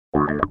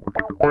Hello,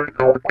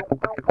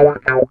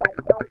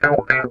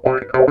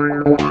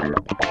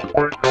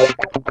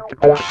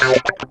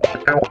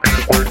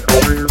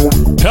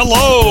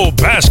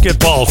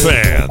 basketball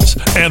fans,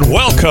 and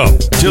welcome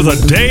to the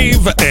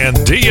Dave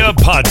and Dia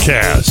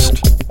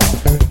podcast.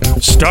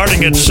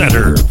 Starting at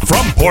center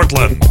from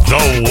Portland,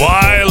 the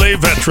wily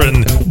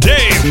veteran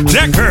Dave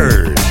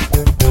Deckard.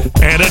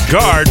 And at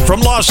guard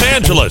from Los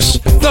Angeles,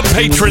 the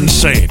patron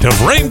saint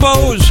of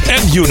rainbows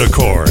and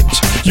unicorns,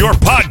 your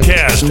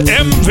podcast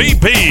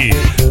MVP,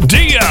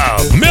 Dia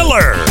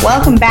Miller.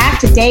 Welcome back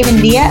to Dave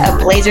and Dia, a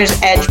Blazers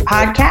Edge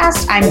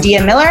podcast. I'm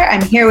Dia Miller.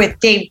 I'm here with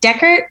Dave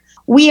Deckard.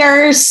 We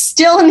are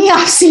still in the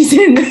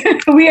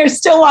offseason. We are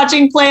still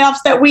watching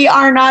playoffs that we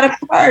are not a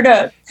part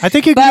of. I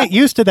think you can get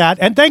used to that.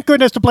 And thank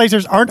goodness the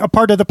Blazers aren't a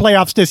part of the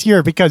playoffs this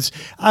year, because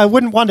I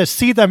wouldn't want to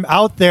see them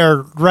out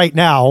there right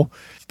now.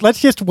 Let's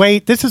just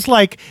wait. This is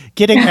like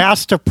getting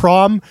asked to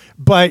prom,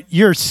 but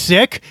you're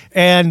sick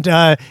and,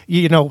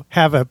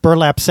 have a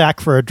burlap sack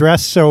for a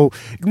dress. So,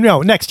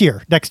 no, next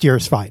year. Next year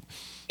is fine.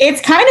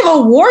 It's kind of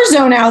a war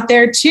zone out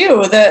there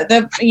too.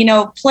 The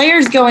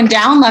players going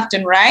down left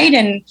and right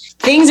and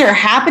things are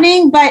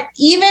happening. But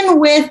even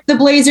with the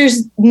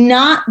Blazers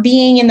not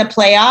being in the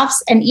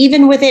playoffs and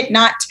even with it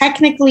not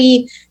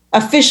technically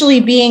officially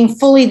being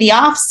fully the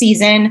off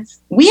season,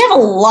 we have a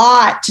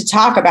lot to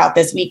talk about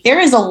this week.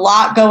 There is a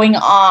lot going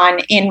on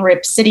in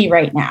Rip City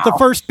right now. The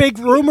first big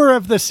rumor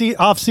of the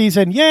off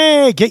season.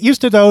 Yay! Get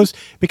used to those,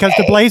 because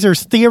the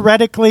Blazers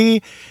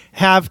theoretically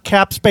have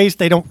cap space.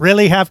 They don't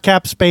really have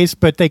cap space,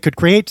 but they could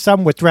create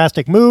some with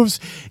drastic moves.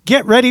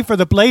 Get ready for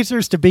the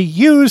Blazers to be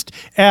used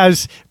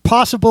as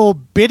possible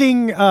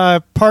bidding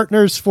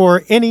partners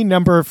for any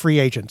number of free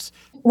agents.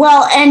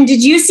 Well, and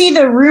did you see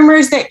the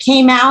rumors that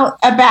came out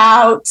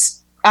about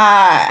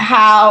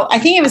how, I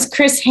think it was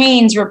Chris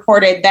Haynes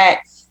reported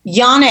that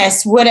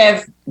Giannis would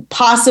have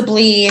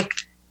possibly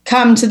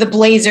come to the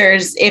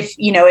Blazers if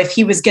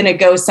he was going to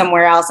go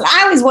somewhere else. And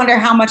I always wonder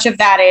how much of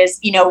that is,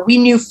 we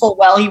knew full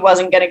well he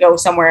wasn't going to go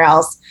somewhere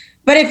else.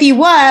 But if he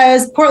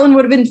was, Portland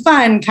would have been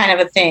fun, kind of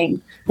a thing.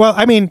 Well,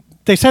 I mean,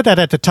 they said that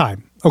at the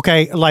time.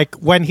 Okay, like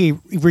when he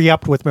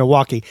re-upped with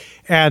Milwaukee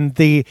and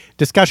the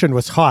discussion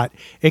was hot.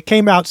 It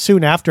came out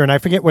soon after, and I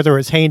forget whether it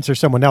was Haynes or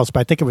someone else,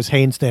 but I think it was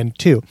Haynes then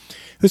too,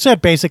 who said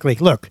basically,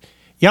 look,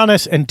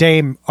 Giannis and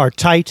Dame are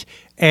tight,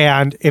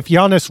 and if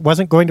Giannis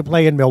wasn't going to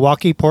play in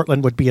Milwaukee,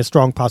 Portland would be a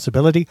strong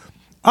possibility.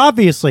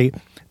 Obviously,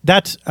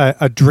 that's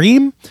a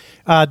dream.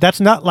 That's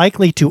not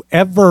likely to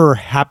ever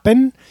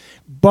happen,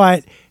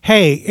 but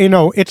hey,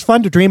 it's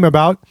fun to dream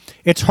about.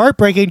 It's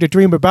heartbreaking to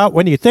dream about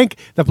when you think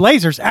the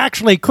Blazers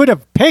actually could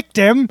have picked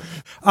him.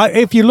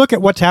 If you look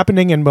at what's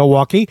happening in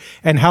Milwaukee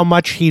and how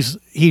much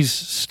he's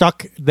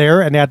stuck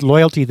there and had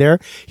loyalty there,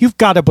 you've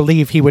got to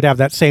believe he would have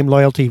that same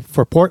loyalty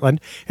for Portland,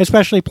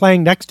 especially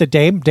playing next to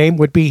Dame. Dame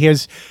would be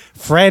his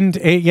friend,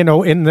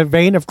 in the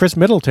vein of Chris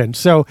Middleton.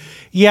 So,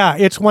 yeah,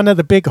 it's one of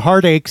the big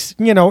heartaches.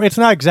 It's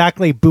not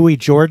exactly Bowie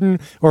Jordan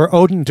or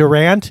Odin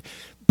Durant,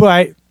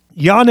 but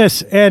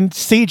Giannis and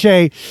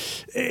CJ,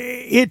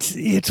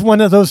 it's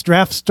one of those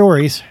draft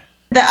stories.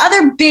 The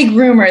other big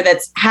rumor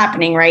that's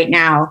happening right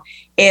now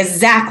is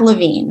Zach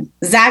LaVine.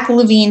 Zach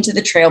LaVine to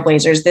the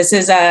Trailblazers. This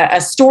is a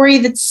story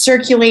that's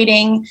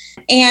circulating,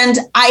 and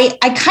I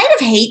kind of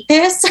hate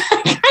this.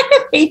 I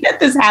kind of hate that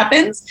this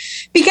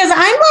happens, because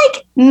I'm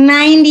like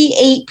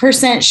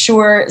 98%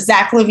 sure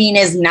Zach LaVine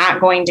is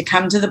not going to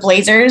come to the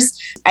Blazers.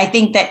 I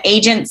think that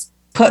agents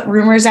put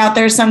rumors out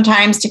there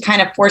sometimes to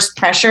kind of force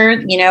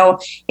pressure,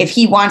 if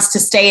he wants to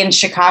stay in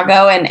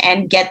Chicago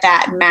and get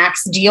that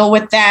max deal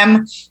with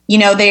them,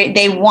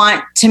 they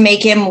want to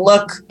make him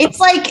look, it's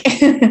like,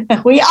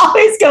 we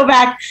always go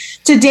back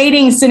to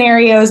dating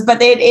scenarios, but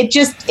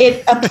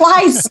it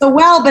applies so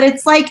well. But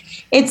it's like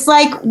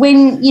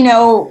when,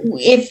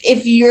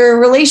 if your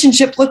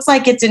relationship looks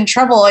like it's in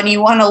trouble and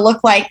you want to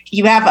look like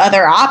you have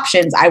other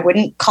options, I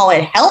wouldn't call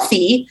it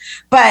healthy,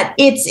 but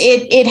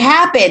it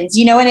happens,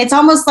 and it's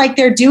almost like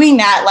they're doing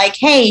that, like,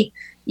 hey,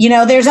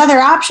 there's other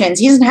options.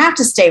 He doesn't have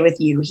to stay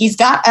with you. He's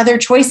got other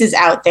choices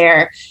out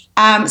there.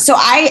 So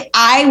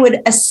I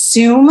would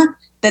assume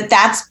that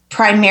that's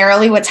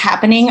primarily what's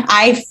happening.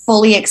 I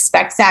fully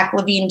expect Zach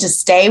LaVine to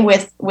stay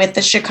with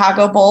the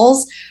Chicago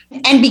Bulls.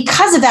 And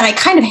because of that, I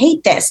kind of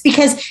hate this,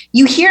 because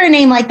you hear a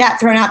name like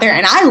that thrown out there,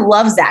 and I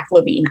love Zach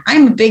LaVine.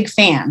 I'm a big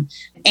fan.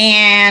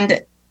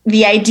 And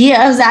the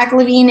idea of Zach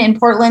LaVine in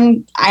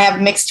Portland, I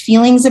have mixed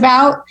feelings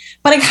about,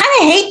 but I kind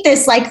of hate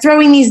this, like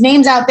throwing these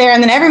names out there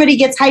and then everybody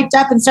gets hyped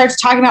up and starts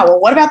talking about,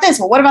 well, what about this?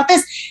 Well, what about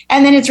this?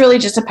 And then it's really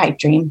just a pipe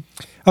dream.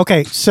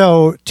 Okay,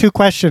 so two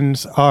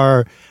questions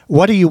are,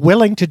 what are you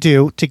willing to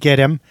do to get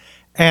him?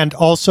 And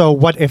also,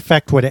 what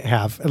effect would it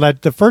have?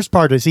 The first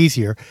part is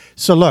easier.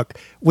 So look,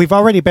 we've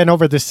already been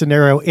over this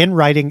scenario in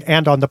writing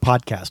and on the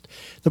podcast.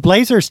 The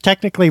Blazers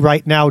technically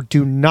right now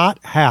do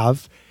not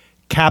have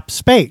cap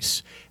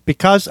space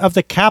because of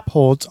the cap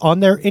holds on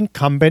their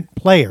incumbent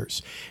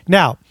players.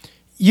 Now,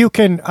 you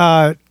can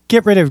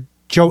get rid of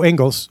Joe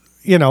Ingles,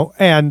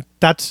 and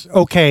That's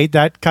okay.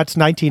 That cuts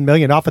 $19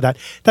 million off of that.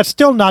 That's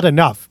still not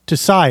enough to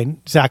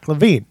sign Zach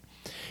LaVine.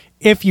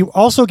 If you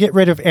also get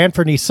rid of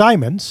Anthony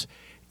Simons,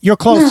 you're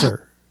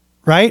closer,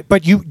 right?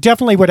 But you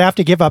definitely would have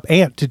to give up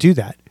Ant to do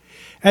that.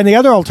 And the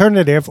other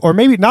alternative, or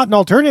maybe not an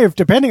alternative,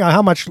 depending on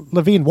how much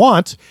LaVine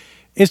wants,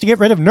 is to get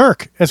rid of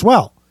Nurk as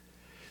well.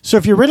 So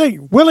if you're really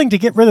willing to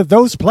get rid of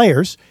those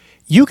players,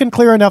 you can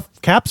clear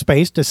enough cap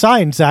space to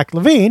sign Zach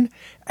LaVine,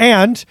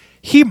 and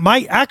he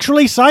might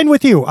actually sign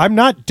with you. I'm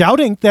not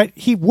doubting that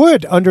he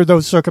would under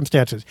those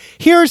circumstances.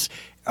 Here's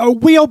a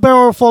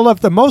wheelbarrow full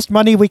of the most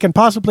money we can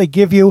possibly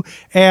give you,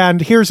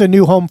 and here's a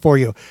new home for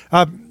you.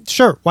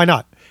 Sure, why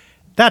not?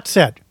 That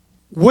said,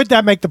 would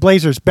that make the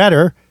Blazers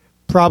better?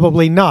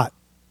 Probably not.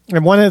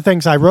 And one of the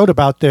things I wrote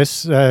about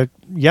this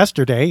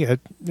yesterday,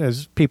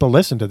 as people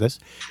listen to this,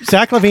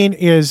 Zach LaVine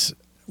is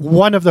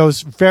one of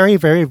those very,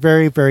 very,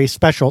 very, very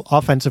special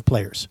offensive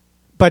players.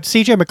 But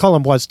CJ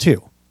McCollum was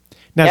too.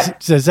 Now,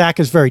 Zach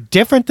is very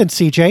different than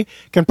CJ,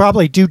 can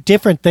probably do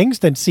different things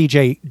than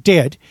CJ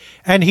did,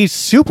 and he's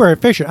super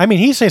efficient. I mean,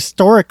 he's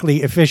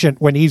historically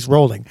efficient when he's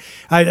rolling.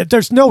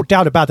 There's no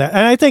doubt about that.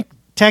 And I think,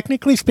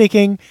 technically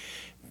speaking,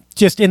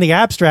 just in the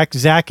abstract,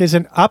 Zach is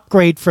an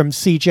upgrade from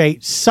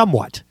CJ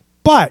somewhat.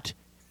 But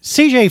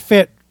CJ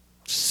fit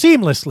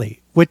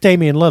seamlessly with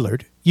Damian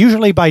Lillard,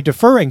 usually by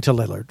deferring to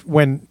Lillard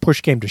when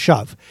push came to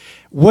shove.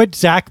 Would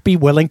Zach be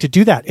willing to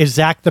do that? Is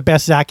Zach the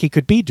best Zach he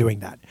could be doing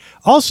that?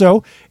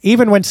 Also,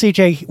 even when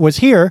CJ was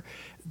here,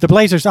 the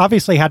Blazers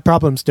obviously had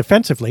problems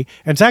defensively,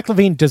 and Zach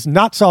LaVine does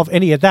not solve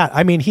any of that.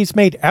 I mean, he's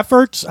made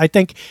efforts. I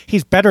think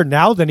he's better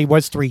now than he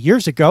was 3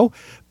 years ago,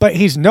 but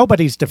he's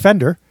nobody's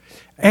defender.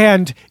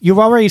 And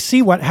you already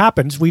see what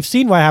happens. We've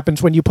seen what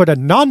happens when you put a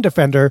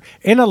non-defender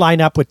in a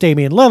lineup with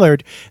Damian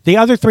Lillard. The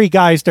other three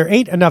guys, there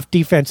ain't enough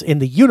defense in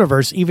the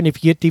universe, even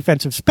if you get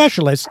defensive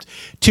specialists,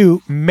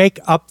 to make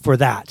up for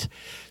that.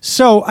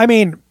 So, I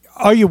mean,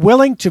 are you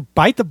willing to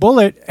bite the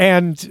bullet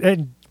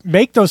and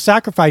make those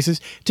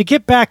sacrifices to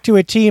get back to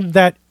a team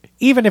that,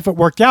 even if it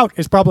worked out,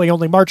 is probably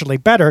only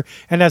marginally better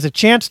and has a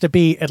chance to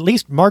be at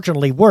least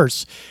marginally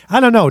worse? I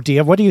don't know,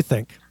 Dia, what do you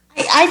think?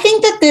 I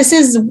think that this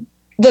is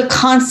the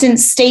constant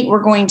state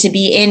we're going to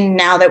be in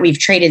now that we've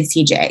traded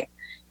CJ,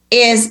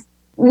 is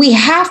we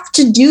have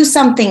to do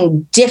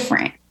something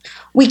different.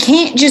 We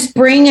can't just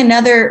bring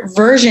another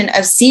version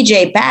of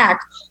CJ back,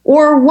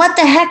 or what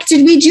the heck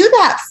did we do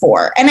that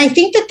for? And I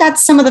think that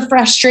that's some of the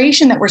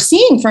frustration that we're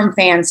seeing from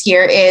fans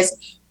here is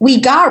we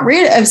got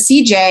rid of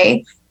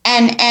CJ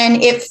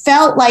and it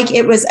felt like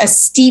it was a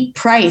steep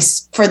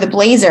price for the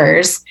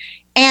Blazers.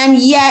 And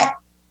yet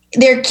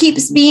there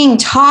keeps being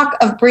talk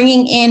of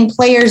bringing in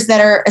players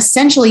that are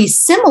essentially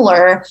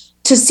similar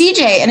to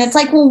CJ. And it's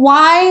like, well,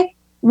 why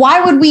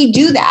would we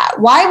do that?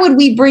 Why would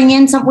we bring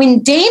in when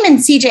Dame and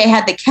CJ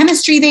had the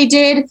chemistry they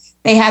did,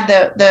 they had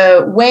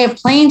the way of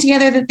playing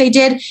together that they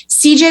did,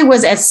 CJ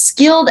was as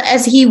skilled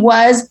as he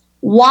was.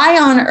 Why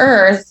on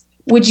earth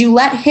would you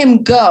let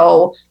him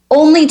go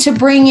only to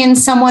bring in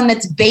someone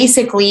that's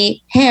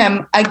basically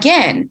him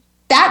again?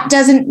 That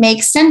doesn't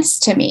make sense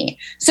to me.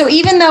 So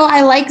even though I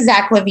like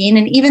Zach LaVine,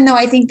 and even though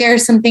I think there are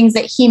some things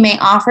that he may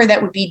offer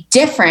that would be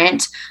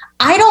different,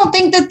 I don't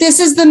think that this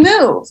is the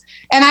move.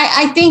 And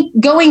I think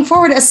going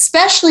forward,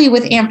 especially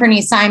with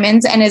Anthony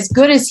Simons and as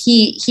good as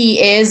he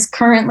is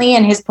currently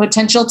and his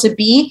potential to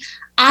be,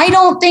 I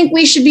don't think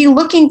we should be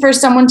looking for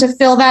someone to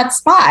fill that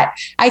spot.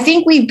 I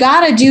think we've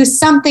got to do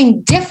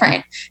something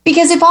different,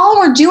 because if all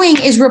we're doing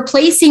is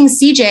replacing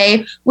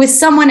CJ with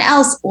someone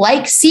else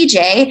like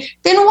CJ,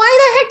 then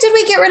why the heck did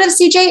we get rid of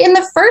CJ in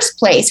the first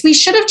place? We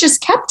should have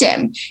just kept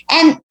him.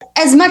 And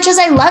as much as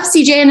I love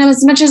CJ and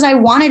as much as I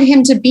wanted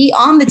him to be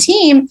on the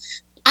team,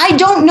 I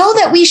don't know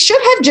that we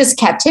should have just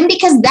kept him,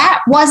 because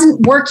that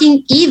wasn't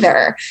working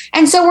either.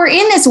 And so we're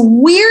in this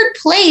weird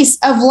place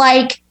of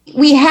like,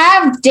 we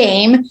have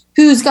Dame,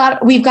 we've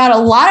got a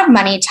lot of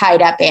money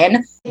tied up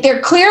in.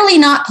 They're clearly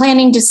not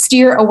planning to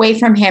steer away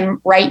from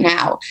him right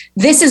now.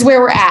 This is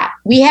where we're at.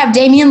 We have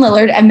Damian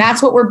Lillard, and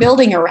that's what we're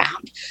building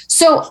around.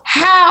 So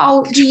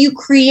how do you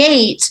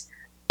create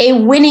a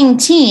winning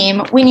team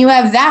when you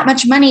have that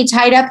much money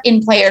tied up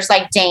in players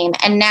like Dame,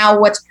 and now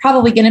what's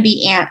probably going to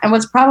be Ant, and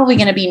what's probably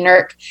going to be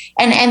Nurk,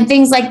 and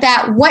things like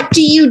that? What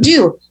do you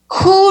do?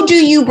 Who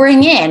do you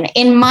bring in?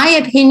 In my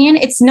opinion,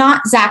 it's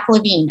not Zach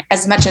LaVine.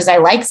 As much as I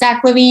like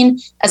Zach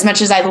LaVine, as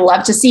much as I'd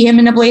love to see him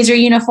in a Blazer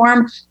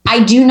uniform,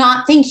 I do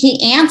not think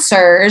he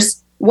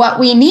answers what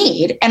we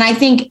need. And I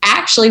think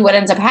actually what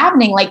ends up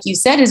happening, like you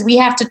said, is we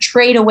have to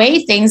trade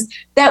away things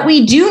that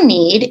we do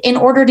need in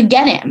order to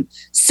get him.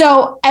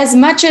 So as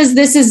much as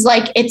this is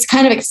like, it's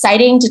kind of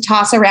exciting to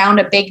toss around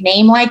a big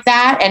name like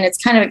that, and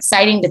it's kind of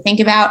exciting to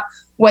think about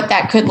what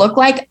that could look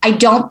like, I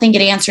don't think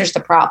it answers the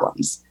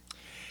problems.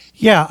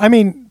 Yeah, I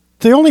mean,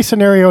 the only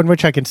scenario in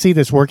which I can see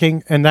this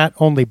working, and that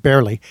only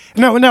barely.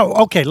 No,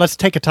 okay, let's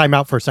take a time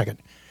out for a second.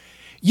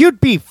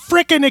 You'd be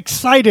freaking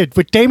excited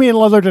with Damian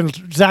Lillard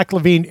and Zach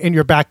LaVine in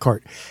your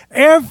backcourt.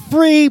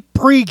 Every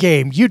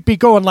pregame, you'd be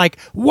going like,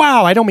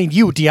 wow, I don't mean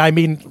you, D, I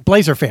mean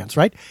Blazer fans,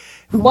 right?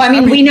 Well, I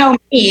mean, we know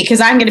me because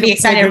I'm going to be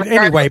excited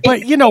anyway.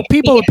 But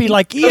people would be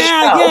like,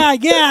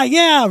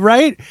 yeah,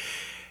 right?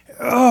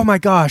 Oh my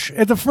gosh!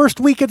 The first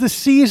week of the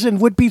season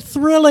would be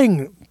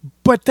thrilling,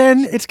 but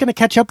then it's going to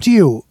catch up to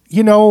you.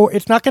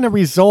 It's not going to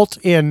result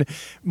in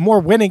more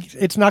winning.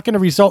 It's not going to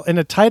result in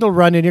a title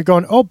run, and you're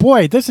going, oh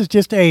boy, this is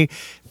just a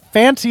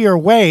fancier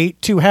way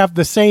to have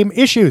the same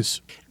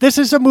issues. This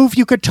is a move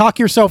you could talk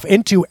yourself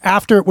into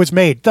after it was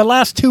made. The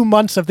last 2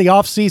 months of the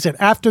offseason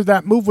after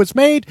that move was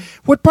made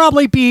would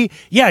probably be,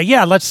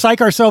 let's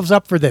psych ourselves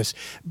up for this.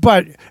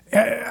 But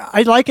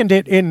I likened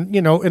it in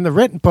the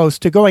written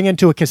post to going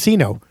into a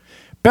casino.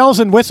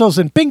 Bells and whistles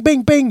and bing,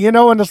 bing, bing,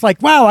 and it's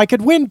like, wow, I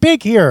could win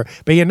big here.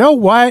 But you know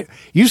what?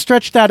 You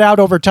stretch that out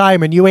over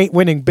time and you ain't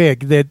winning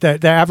big. The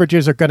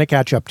averages are going to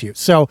catch up to you.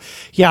 So,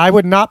 I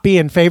would not be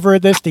in favor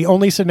of this. The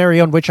only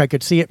scenario in which I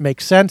could see it make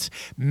sense,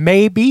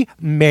 maybe,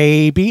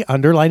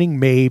 underlining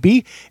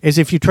maybe, is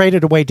if you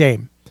traded away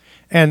Dame.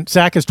 And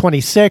Zach is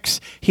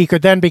 26. He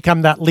could then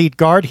become that lead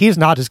guard. He's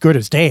not as good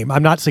as Dame.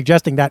 I'm not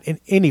suggesting that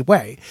in any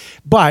way.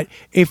 But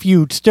if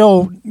you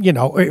still,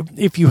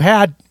 if you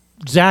had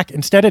Zach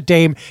instead of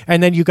Dame,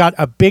 and then you got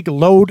a big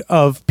load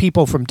of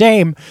people from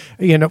Dame,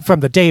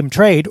 from the Dame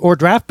trade or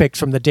draft picks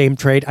from the Dame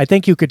trade, I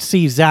think you could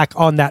see Zach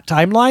on that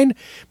timeline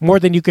more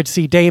than you could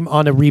see Dame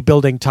on a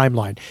rebuilding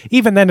timeline.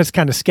 Even then it's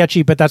kind of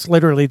sketchy, but that's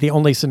literally the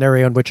only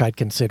scenario in which I'd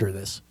consider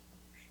this.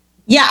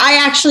 Yeah,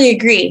 I actually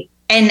agree.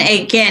 And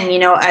again,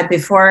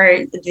 before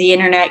the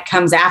internet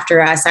comes after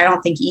us, I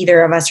don't think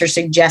either of us are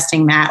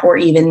suggesting that or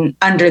even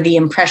under the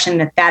impression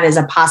that that is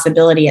a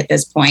possibility at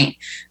this point.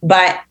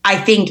 But I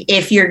think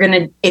if you're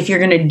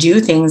gonna do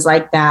things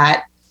like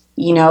that,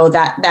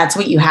 that's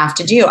what you have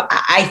to do.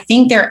 I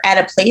think they're at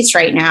a place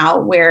right now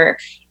where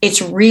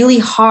it's really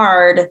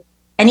hard.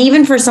 And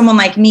even for someone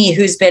like me,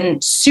 who's been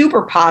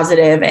super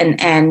positive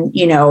and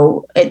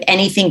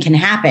anything can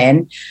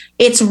happen,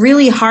 it's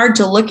really hard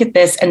to look at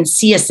this and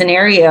see a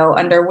scenario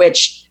under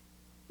which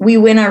we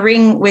win a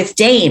ring with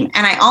Dame.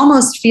 And I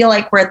almost feel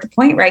like we're at the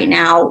point right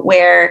now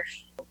where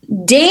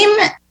Dame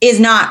is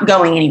not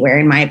going anywhere,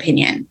 in my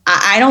opinion.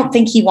 I don't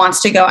think he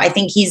wants to go. I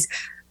think he's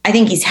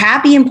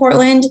happy in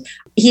Portland.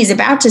 He's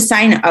about to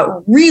sign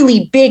a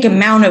really big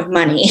amount of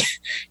money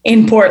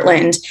in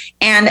Portland.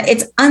 And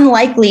it's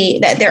unlikely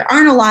that there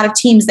aren't a lot of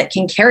teams that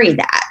can carry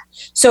that.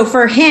 So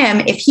for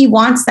him, if he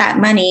wants that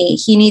money,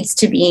 he needs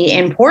to be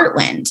in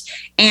Portland.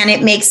 And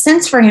it makes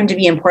sense for him to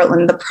be in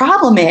Portland. The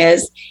problem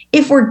is,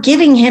 if we're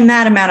giving him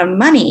that amount of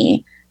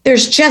money,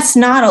 there's just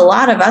not a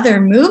lot of other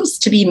moves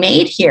to be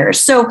made here.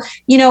 So,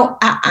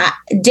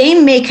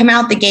 Dame may come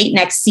out the gate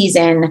next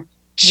season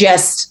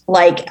just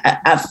like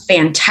a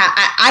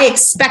fantastic. I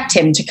expect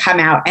him to come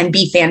out and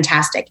be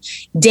fantastic.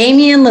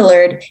 Damian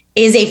Lillard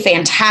is a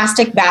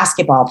fantastic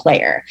basketball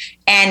player.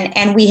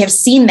 And we have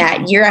seen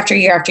that year after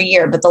year after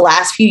year. But the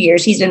last few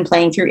years, he's been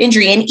playing through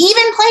injury. And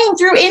even playing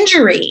through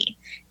injury,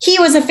 he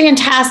was a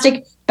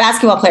fantastic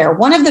basketball player,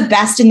 one of the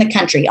best in the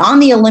country, on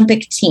the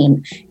Olympic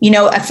team,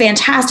 a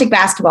fantastic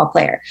basketball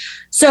player.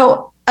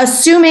 So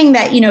assuming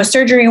that,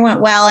 surgery went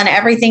well and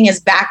everything is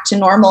back to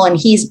normal and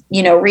he's,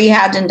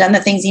 rehabbed and done the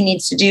things he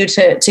needs to do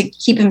to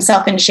keep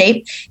himself in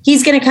shape,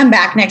 he's going to come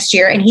back next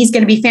year and he's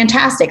going to be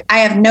fantastic. I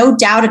have no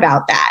doubt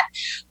about that.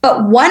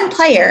 But one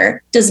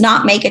player does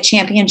not make a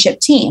championship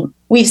team.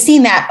 We've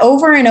seen that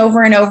over and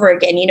over and over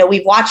again.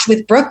 We've watched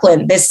with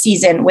Brooklyn this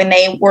season when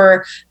they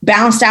were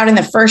bounced out in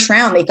the first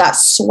round, they got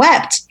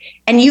swept.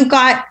 And you've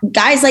got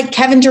guys like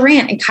Kevin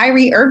Durant and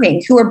Kyrie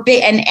Irving who are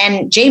big,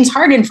 and James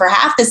Harden for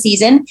half the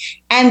season.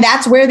 And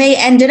that's where they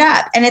ended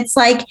up. And it's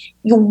like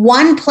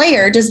one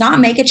player does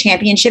not make a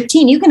championship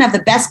team. You can have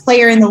the best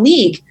player in the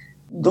league,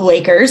 the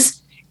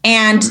Lakers,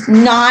 and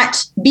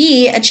not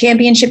be a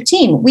championship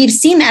team. We've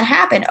seen that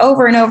happen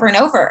over and over and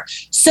over.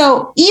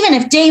 So even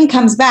if Dame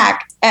comes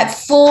back at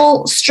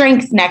full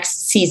strength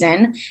next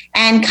season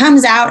and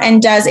comes out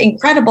and does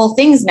incredible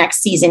things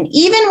next season,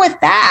 even with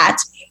that,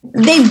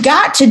 they've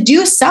got to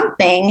do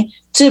something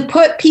to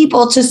put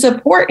people to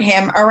support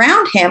him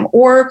around him,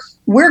 or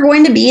we're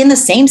going to be in the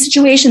same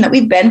situation that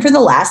we've been for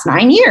the last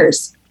 9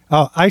 years.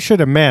 Oh, I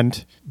should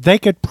amend. They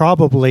could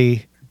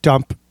probably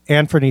dump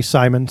Anthony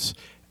Simons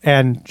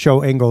and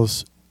Joe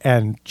Ingles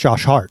and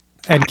Josh Hart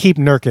and keep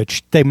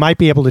Nurkic. They might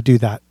be able to do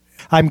that.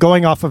 I'm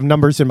going off of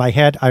numbers in my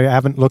head. I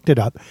haven't looked it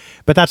up,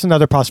 but that's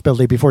another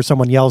possibility before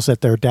someone yells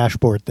at their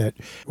dashboard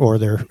while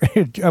they're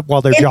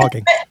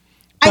jogging.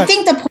 I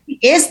think the point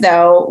is,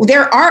 though,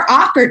 there are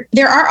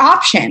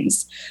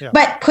options, yeah.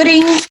 But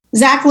putting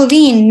Zach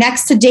LaVine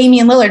next to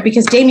Damian Lillard,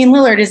 because Damian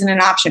Lillard isn't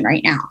an option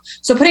right now.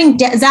 So putting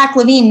Zach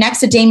LaVine next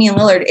to Damian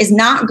Lillard is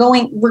not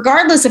going,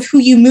 regardless of who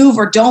you move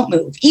or don't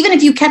move, even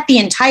if you kept the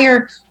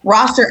entire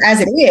roster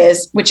as it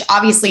is, which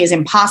obviously is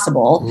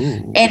impossible.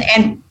 Ooh.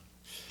 And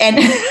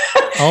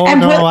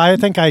I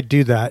think I'd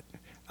do that.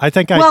 I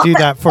think I'd do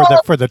that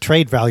for the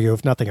trade value,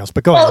 if nothing else.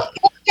 But go ahead.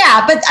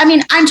 Yeah, but I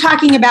mean, I'm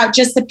talking about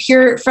just the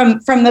pure from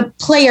the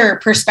player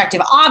perspective.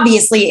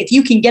 Obviously, if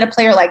you can get a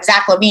player like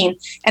Zach LaVine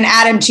and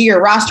add him to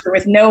your roster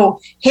with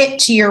no hit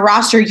to your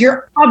roster,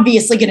 you're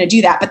obviously going to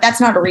do that. But that's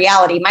not a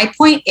reality. My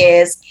point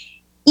is,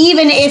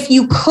 even if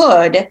you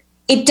could,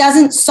 it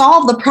doesn't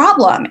solve the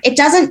problem. It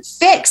doesn't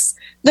fix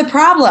the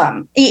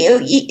problem.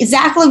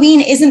 Zach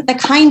LaVine isn't the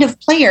kind of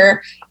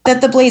player that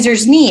the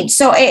Blazers need.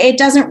 So it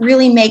doesn't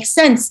really make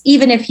sense,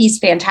 even if he's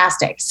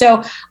fantastic.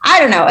 So I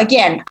don't know.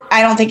 Again,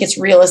 I don't think it's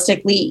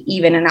realistically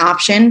even an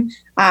option.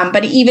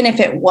 But even if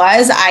it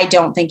was, I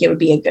don't think it would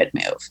be a good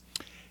move.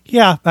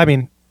 Yeah, I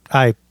mean,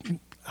 I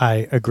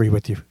agree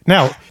with you.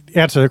 Now,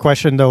 answer the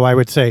question, though, I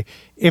would say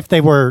if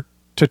they were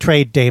to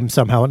trade Dame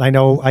somehow, and I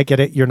know I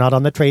get it, you're not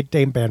on the trade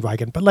Dame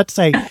bandwagon, but let's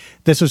say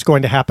this was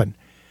going to happen,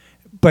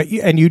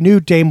 and you knew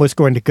Dame was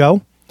going to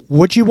go,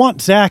 would you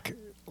want Zach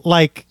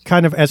like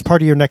kind of as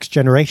part of your next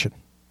generation?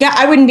 Yeah,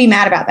 I wouldn't be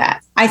mad about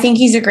that. I think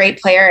he's a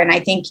great player. And I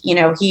think,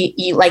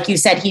 he like you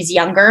said, he's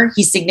younger,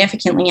 he's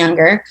significantly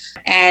younger.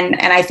 And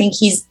I think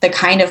he's the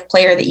kind of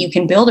player that you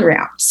can build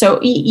around. So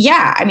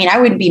yeah, I mean, I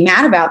wouldn't be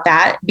mad about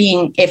that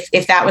being,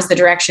 if that was the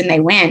direction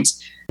they went.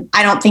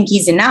 I don't think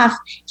he's enough.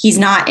 He's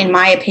not, in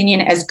my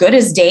opinion, as good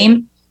as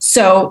Dame.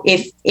 So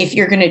if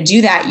you're going to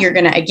do that, you're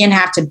going to, again,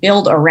 have to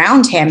build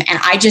around him. And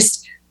I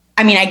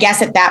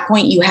guess at that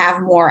point you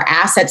have more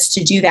assets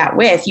to do that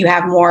with. You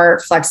have more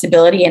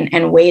flexibility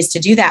and ways to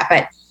do that.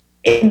 But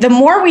the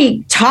more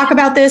we talk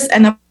about this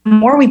and the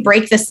more we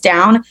break this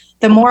down,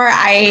 the more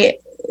I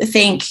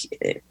think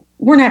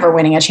we're never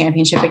winning a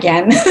championship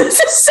again. This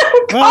is so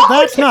complicated. Well,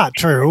 that's not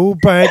true,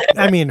 but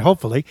I mean,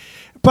 hopefully.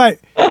 But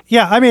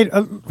yeah, I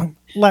mean,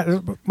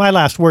 my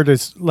last word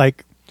is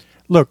like,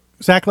 look,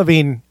 Zach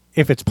LaVine,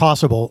 if it's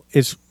possible,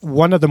 is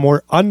one of the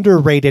more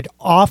underrated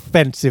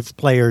offensive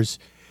players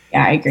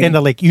I agree. in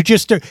the league.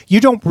 You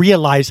don't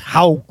realize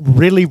how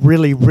really,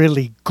 really,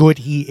 really good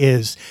he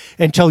is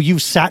until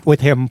you've sat with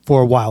him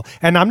for a while.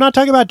 And I'm not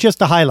talking about just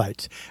the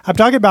highlights. I'm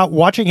talking about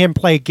watching him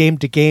play game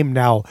to game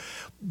now.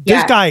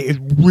 This guy is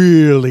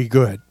really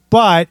good.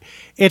 But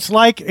it's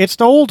the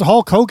old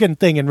Hulk Hogan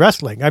thing in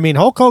wrestling. I mean,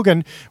 Hulk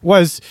Hogan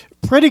was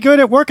pretty good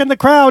at working the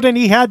crowd, and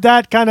he had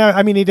that kind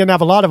of, he didn't have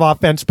a lot of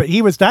offense, but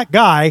he was that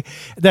guy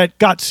that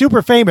got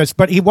super famous,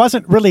 but he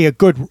wasn't really a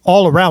good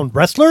all-around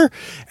wrestler.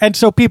 And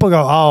so people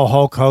go, oh,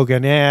 Hulk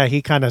Hogan,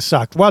 he kind of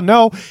sucked. Well,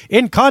 no,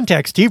 in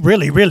context, he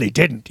really, really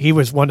didn't. He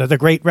was one of the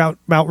great Mount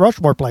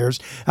Rushmore players.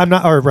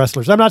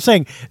 Wrestlers. I'm not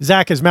saying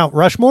Zach is Mount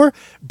Rushmore,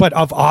 but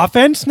of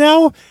offense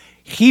now,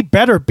 he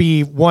better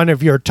be one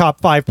of your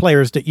top 5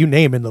 players that you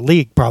name in the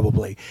league,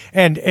 probably.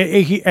 And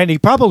he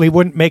probably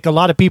wouldn't make a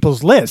lot of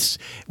people's lists,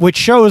 which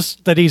shows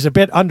that he's a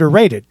bit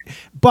underrated.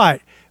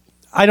 But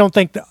I don't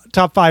think the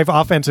top 5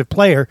 offensive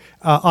player,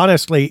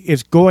 honestly,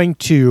 is going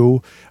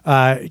to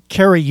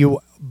carry you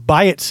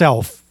by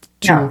itself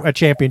to a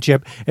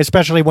championship,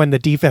 especially when the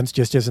defense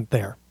just isn't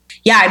there.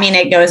 Yeah,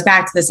 it goes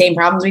back to the same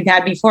problems we've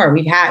had before.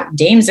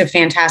 Dame's a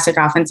fantastic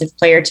offensive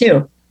player,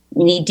 too.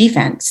 We need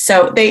defense.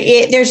 So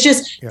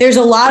there's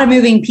a lot of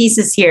moving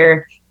pieces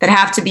here that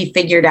have to be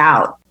figured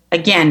out.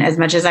 Again, as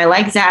much as I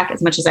like Zach,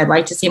 as much as I'd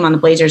like to see him on the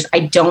Blazers,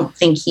 I don't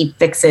think he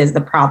fixes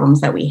the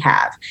problems that we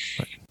have.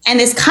 Right. And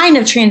this kind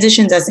of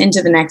transitions us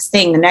into the next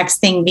thing. The next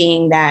thing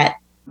being that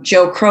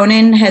Joe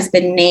Cronin has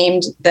been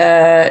named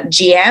the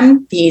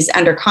GM. He's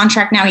under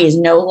contract now. He is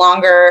no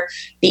longer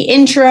the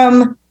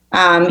interim.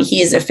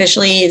 He is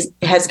officially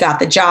has got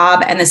the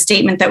job, and the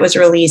statement that was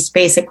released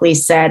basically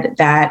said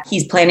that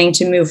he's planning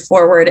to move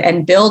forward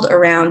and build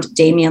around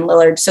Damian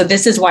Lillard. So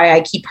this is why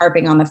I keep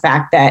harping on the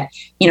fact that,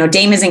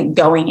 Dame isn't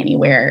going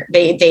anywhere.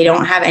 They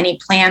don't have any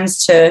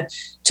plans to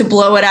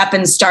blow it up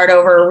and start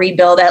over or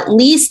rebuild, at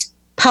least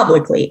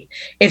publicly.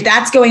 If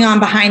that's going on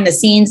behind the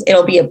scenes,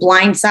 it'll be a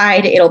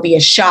blindside. It'll be a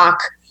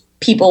shock.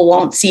 People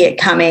won't see it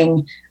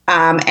coming.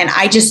 And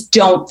I just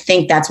don't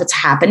think that's what's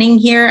happening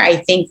here. I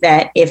think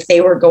that if they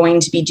were going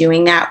to be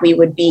doing that, we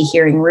would be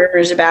hearing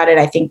rumors about it.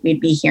 I think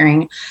we'd be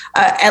hearing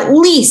at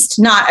least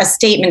not a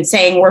statement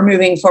saying we're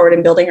moving forward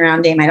and building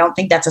around Dame. I don't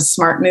think that's a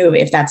smart move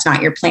if that's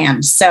not your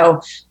plan.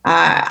 So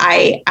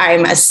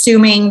I'm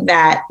assuming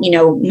that,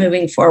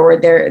 moving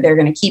forward, they're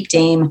going to keep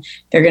Dame.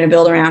 They're going to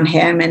build around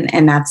him.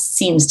 And that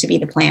seems to be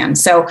the plan.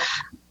 So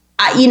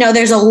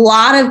there's a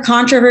lot of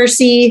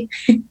controversy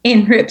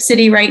in Rip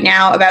City right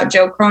now about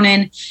Joe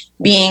Cronin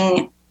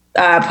being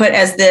put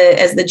as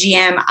the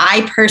GM.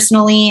 I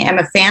personally am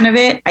a fan of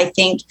it. I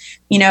think,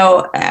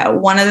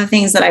 one of the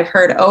things that I've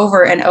heard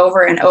over and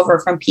over and over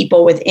from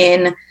people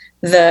within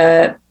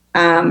the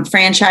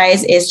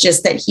franchise is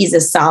just that he's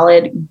a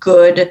solid,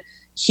 good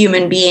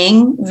human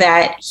being,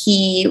 that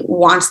he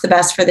wants the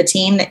best for the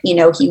team, that,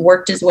 he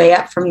worked his way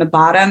up from the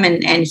bottom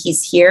and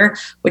he's here,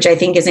 which I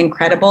think is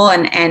incredible.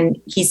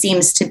 And he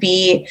seems to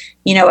be,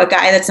 a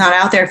guy that's not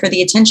out there for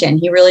the attention.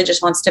 He really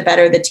just wants to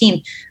better the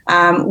team.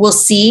 We'll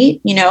see,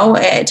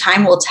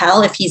 time will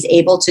tell if he's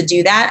able to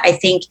do that. I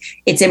think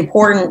it's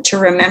important to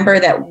remember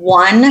that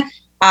one,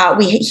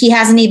 he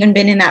hasn't even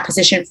been in that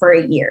position for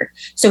a year.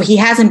 So he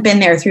hasn't been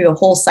there through the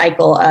whole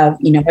cycle of,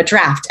 a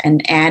draft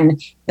and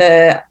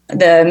the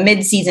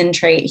mid-season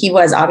trade. He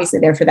was obviously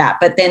there for that,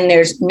 but then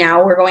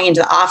now we're going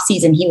into the off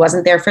season. He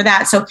wasn't there for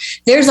that. So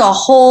there's a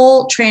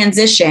whole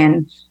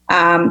transition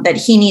that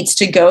he needs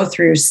to go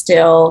through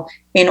still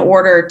in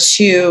order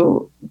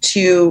to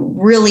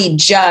really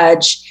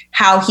judge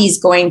how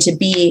he's going to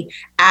be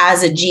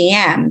as a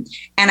GM.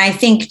 And I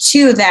think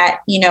too that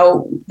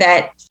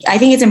I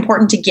think it's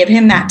important to give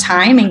him that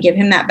time and give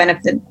him that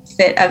benefit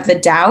of the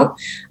doubt.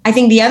 I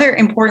think the other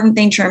important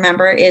thing to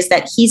remember is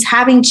that he's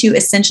having to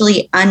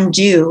essentially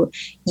undo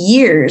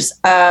years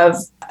of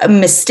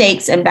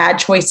mistakes and bad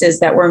choices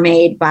that were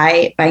made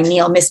by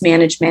Neil,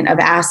 mismanagement of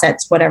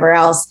assets, whatever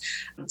else.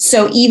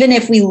 So even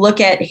if we look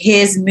at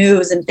his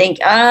moves and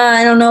think,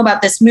 I don't know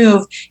about this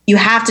move, you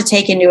have to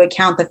take into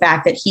account the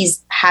fact that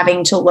he's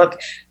having to look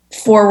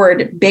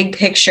forward, big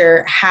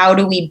picture. How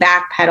do we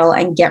backpedal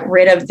and get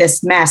rid of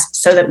this mess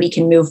so that we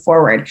can move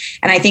forward?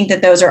 And I think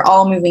that those are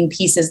all moving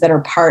pieces that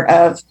are part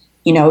of,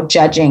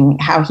 judging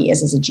how he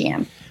is as a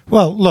GM.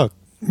 Well, look,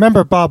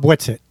 remember Bob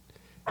Whitsitt,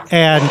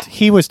 and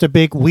he was the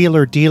big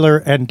wheeler dealer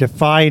and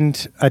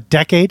defined a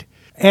decade.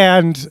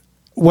 And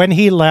when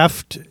he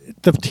left,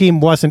 the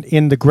team wasn't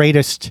in the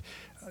greatest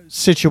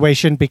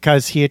situation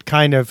because he had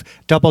kind of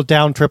doubled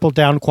down, tripled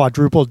down,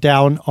 quadrupled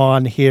down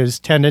on his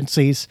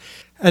tendencies.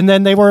 And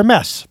then they were a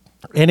mess.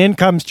 And in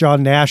comes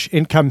John Nash,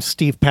 in comes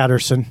Steve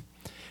Patterson.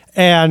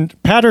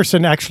 And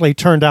Patterson actually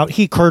turned out,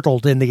 he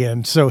curdled in the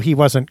end, so he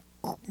wasn't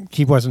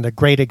a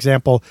great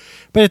example.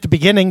 But at the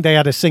beginning, they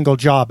had a single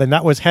job, and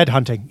that was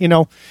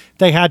headhunting.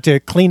 They had to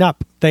clean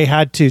up. They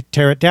had to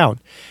tear it down.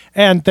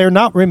 And they're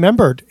not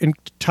remembered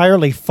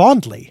entirely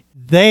fondly.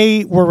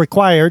 They were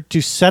required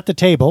to set the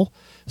table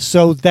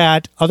so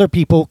that other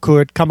people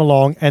could come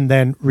along and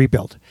then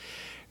rebuild.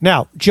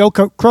 Now, Joe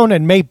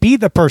Cronin may be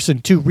the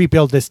person to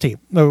rebuild this team.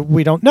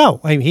 We don't know.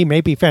 He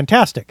may be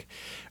fantastic.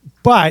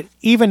 But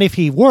even if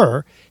he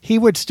were, he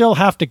would still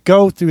have to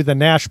go through the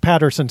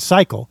Nash-Patterson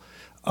cycle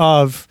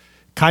of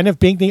kind of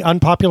being the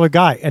unpopular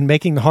guy and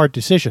making the hard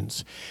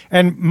decisions.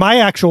 And my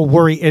actual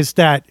worry is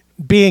that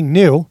being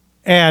new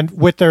and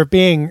with there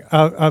being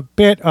a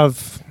bit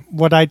of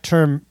what I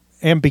term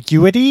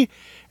ambiguity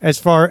as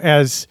far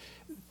as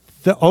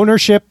the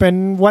ownership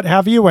and what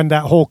have you, and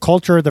that whole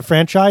culture of the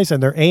franchise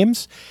and their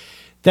aims,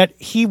 that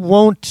he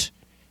won't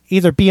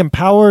either be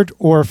empowered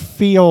or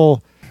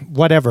feel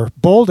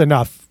bold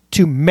enough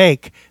to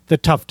make the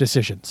tough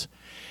decisions.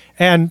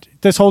 And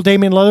this whole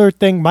Damian Lillard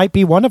thing might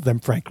be one of them,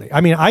 frankly.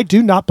 I mean, I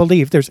do not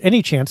believe there's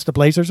any chance the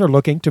Blazers are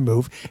looking to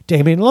move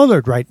Damian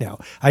Lillard right now.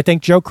 I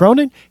think Joe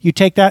Cronin, you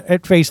take that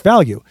at face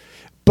value.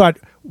 But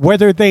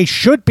whether they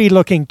should be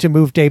looking to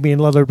move Damian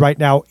Lillard right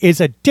now is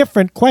a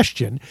different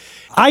question.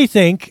 I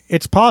think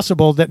it's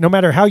possible that no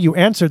matter how you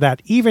answer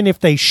that, even if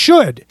they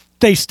should,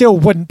 they still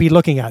wouldn't be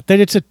looking at. That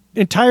it's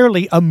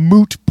entirely a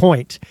moot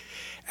point.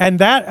 And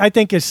that, I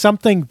think, is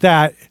something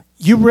that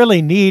you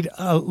really need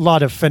a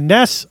lot of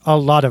finesse, a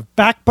lot of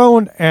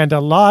backbone, and a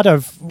lot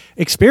of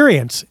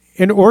experience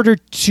in order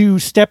to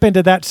step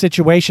into that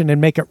situation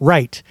and make it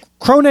right.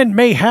 Cronin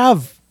may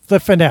have the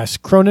finesse.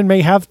 Cronin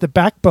may have the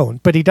backbone,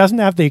 but he doesn't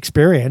have the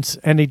experience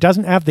and he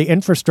doesn't have the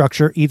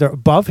infrastructure either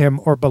above him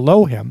or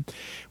below him,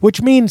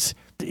 which means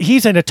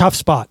he's in a tough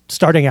spot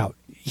starting out.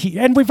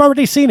 And we've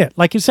already seen it.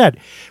 Like you said,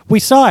 we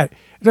saw it.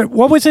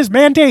 What was his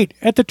mandate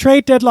at the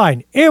trade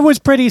deadline? It was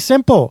pretty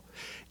simple.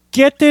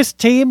 Get this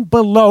team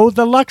below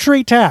the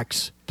luxury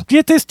tax.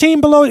 Get this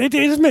team below.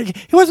 He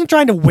wasn't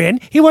trying to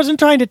win. He wasn't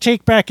trying to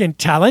take back in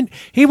talent.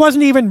 He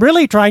wasn't even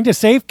really trying to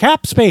save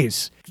cap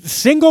space.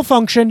 Single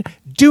function,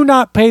 do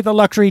not pay the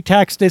luxury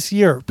tax this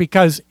year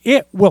because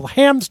it will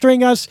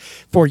hamstring us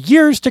for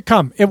years to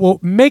come. It will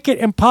make it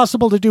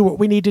impossible to do what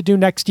we need to do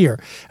next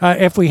year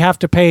if we have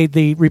to pay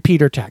the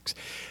repeater tax.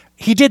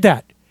 He did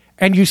that,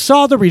 and you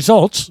saw the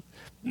results.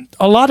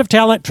 A lot of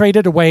talent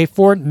traded away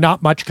for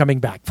not much coming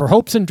back, for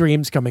hopes and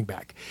dreams coming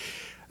back.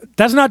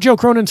 That's not Joe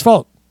Cronin's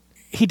fault.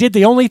 He did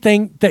the only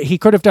thing that he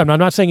could have done. I'm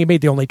not saying he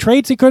made the only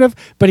trades he could have,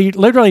 but he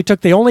literally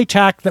took the only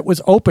tack that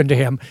was open to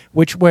him,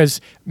 which was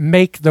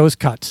make those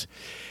cuts.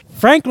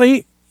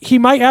 Frankly, he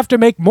might have to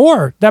make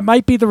more. That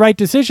might be the right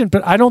decision,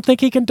 but I don't think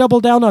he can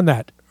double down on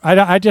that.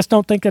 I just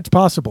don't think it's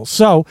possible.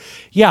 So,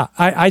 yeah,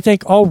 I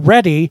think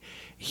already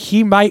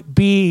he might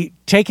be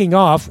taking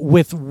off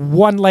with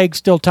one leg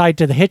still tied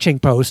to the hitching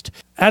post.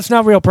 That's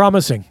not real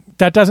promising.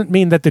 That doesn't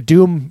mean that the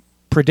doom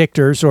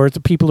predictors or the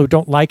people who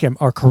don't like him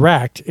are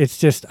correct. It's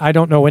just I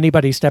don't know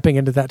anybody stepping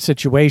into that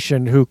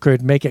situation who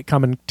could make it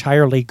come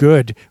entirely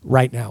good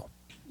right now.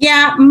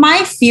 Yeah,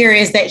 my fear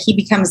is that he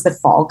becomes the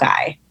fall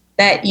guy.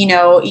 That,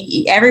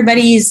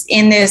 everybody's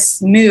in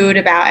this mood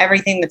about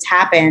everything that's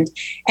happened,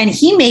 and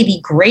he may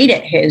be great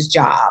at his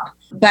job,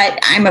 but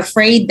I'm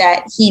afraid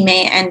that he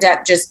may end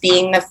up just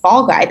being the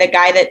fall guy, the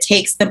guy that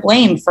takes the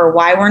blame for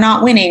why we're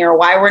not winning or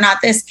why we're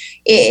not this,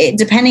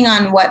 depending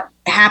on what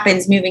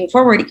happens moving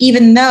forward,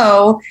 even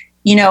though,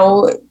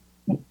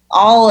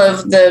 all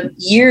of the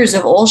years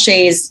of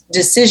Olshey's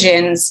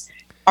decisions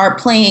are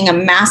playing a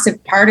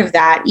massive part of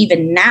that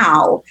even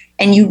now.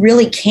 And you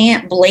really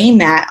can't blame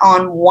that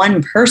on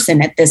one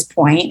person at this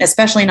point,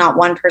 especially not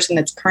one person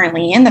that's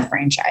currently in the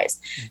franchise.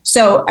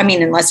 So, I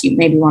mean, unless you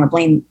maybe want to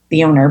blame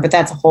the owner, but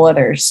that's a whole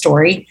other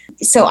story.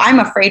 So I'm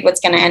afraid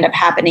what's going to end up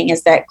happening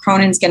is that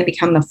Cronin's going to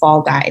become the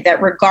fall guy,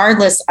 that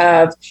regardless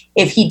of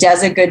if he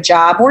does a good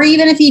job or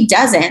even if he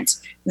doesn't,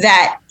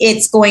 that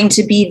it's going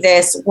to be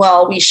this,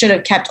 well, we should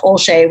have kept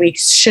Olshey, we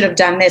should have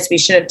done this, we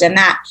should have done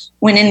that.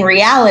 When in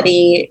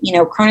reality, you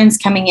know, Cronin's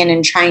coming in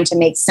and trying to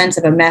make sense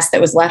of a mess that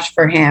was left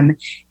for him.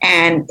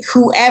 And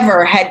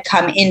whoever had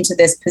come into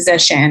this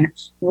position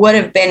would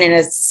have been in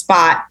a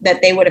spot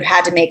that they would have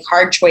had to make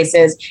hard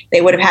choices.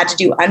 They would have had to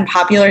do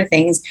unpopular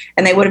things,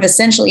 and they would have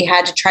essentially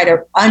had to try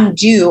to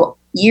undo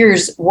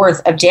years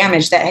worth of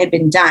damage that had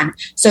been done.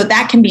 So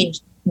that can be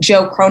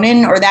Joe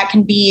Cronin, or that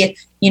can be,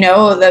 you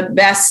know, the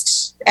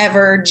best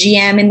ever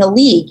GM in the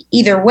league.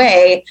 Either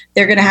way,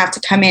 they're going to have to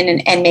come in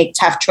and make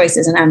tough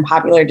choices and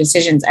unpopular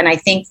decisions. And I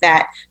think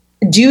that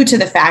due to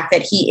the fact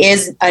that he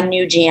is a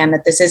new GM,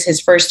 that this is his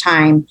first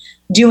time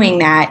doing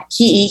that,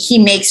 he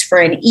makes for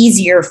an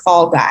easier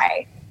fall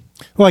guy.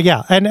 Well,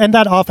 yeah, and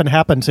that often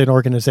happens in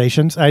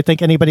organizations. I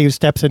think anybody who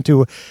steps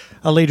into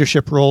a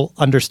leadership role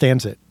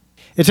understands it.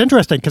 It's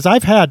interesting because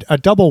I've had a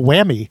double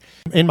whammy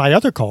in my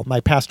other call, my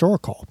pastoral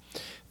call,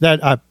 that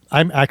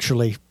I'm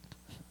actually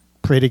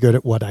pretty good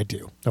at what I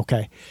do,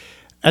 okay?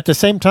 At the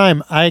same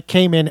time, I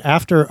came in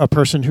after a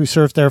person who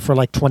served there for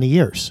like 20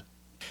 years.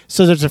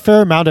 So there's a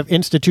fair amount of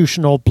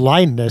institutional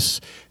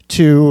blindness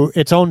to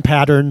its own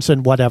patterns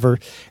and whatever.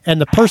 And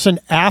the person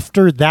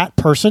after that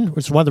person,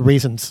 which is one of the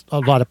reasons a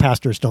lot of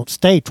pastors don't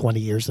stay 20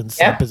 years in the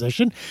same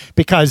position,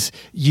 because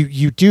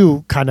you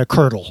do kind of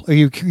curdle, or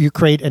you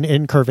create an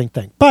incurving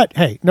thing. But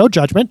hey, no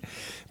judgment.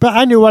 But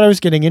I knew what I was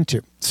getting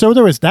into. So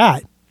there was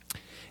that.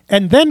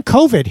 And then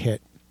COVID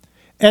hit.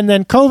 And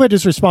then COVID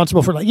is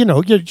responsible for, you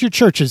know, your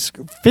church is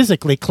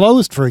physically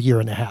closed for a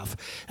year and a half.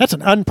 That's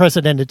an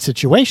unprecedented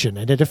situation,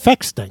 and it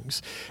affects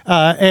things.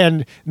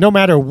 And no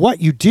matter what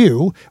you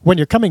do, when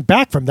you're coming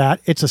back from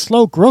that, it's a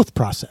slow growth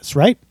process,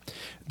 right?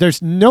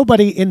 There's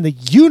nobody in the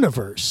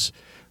universe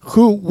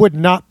who would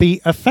not be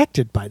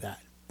affected by that.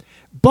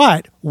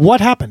 But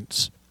what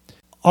happens?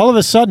 All of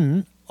a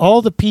sudden,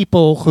 all the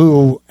people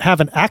who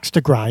have an axe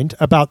to grind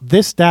about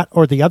this, that,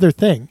 or the other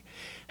thing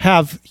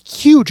have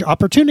huge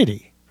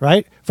opportunity.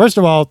 Right? First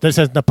of all, this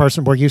isn't the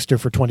person we're used to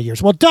for 20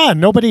 years. Well, done.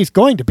 Nobody's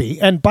going to be.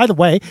 And by the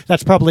way,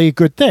 that's probably a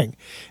good thing.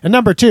 And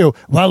number two,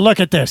 well, look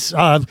at this.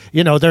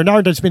 You know, there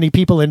aren't as many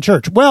people in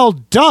church. Well,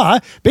 duh,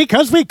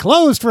 because we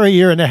closed for a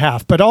year and a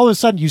half. But all of a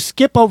sudden you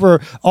skip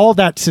over all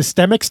that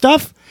systemic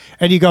stuff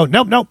and you go,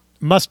 nope,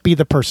 must be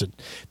the person.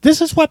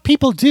 This is what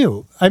people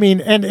do. I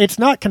mean, and it's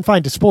not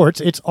confined to sports.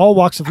 It's all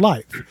walks of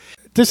life.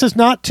 This is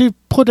not to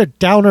put a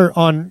downer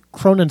on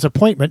Cronin's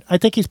appointment. I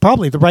think he's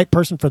probably the right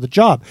person for the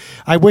job.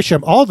 I wish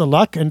him all the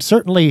luck, and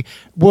certainly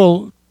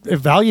will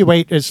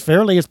evaluate as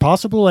fairly as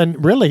possible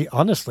and really,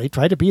 honestly,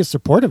 try to be as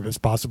supportive as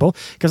possible,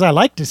 because I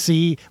like to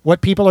see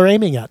what people are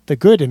aiming at, the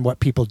good in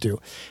what people do.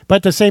 But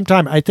at the same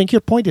time, I think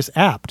your point is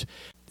apt.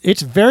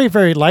 It's very,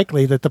 very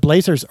likely that the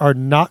Blazers are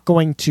not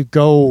going to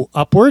go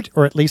upward,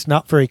 or at least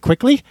not very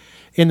quickly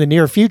in the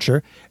near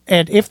future.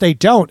 And if they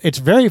don't, it's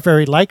very,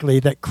 very likely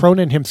that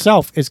Cronin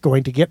himself is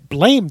going to get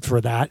blamed for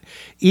that,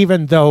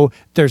 even though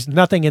there's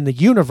nothing in the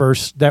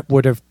universe that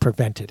would have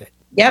prevented it.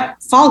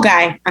 Yep. Fall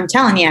guy. I'm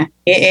telling you,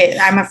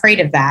 I'm afraid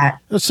of that.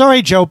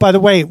 Sorry, Joe, by the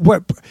way,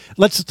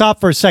 let's stop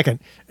for a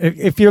second.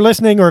 If you're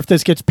listening, or if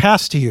this gets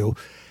passed to you,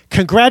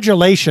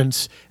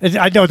 congratulations.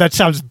 I know that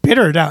sounds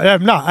bitter now.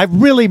 I'm not. I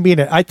really mean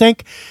it. I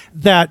think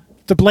that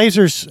the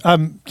Blazers,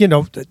 you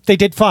know, they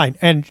did fine.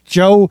 And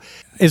Joe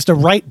is the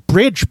right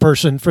bridge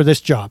person for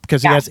this job,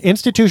 because he has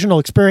institutional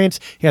experience.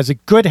 He has a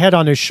good head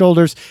on his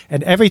shoulders,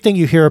 and everything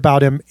you hear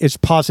about him is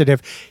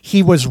positive.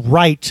 He was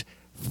right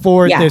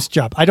for this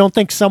job. I don't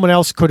think someone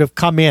else could have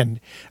come in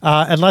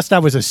unless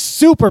that was a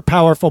super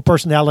powerful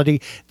personality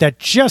that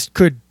just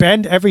could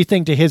bend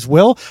everything to his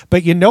will.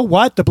 But you know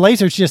what? The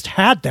Blazers just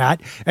had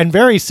that, and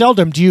very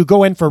seldom do you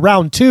go in for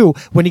round two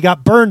when he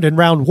got burned in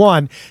round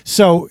one.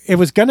 So it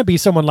was going to be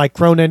someone like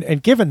Cronin,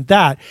 and given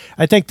that,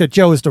 I think that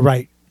Joe is the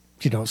right,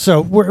 you know,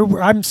 so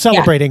I'm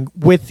celebrating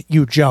with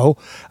you, Joe,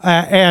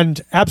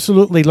 and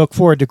absolutely look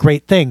forward to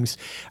great things.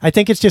 I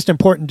think it's just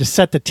important to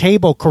set the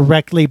table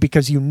correctly,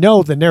 because you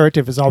know the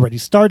narrative is already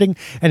starting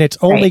and it's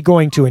only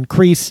going to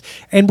increase.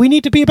 And we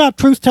need to be about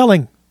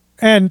truth-telling.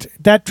 And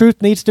that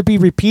truth needs to be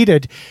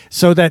repeated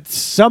so that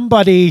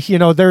somebody, you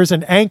know, there's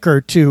an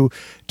anchor to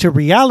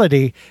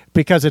reality,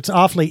 because it's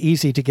awfully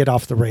easy to get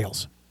off the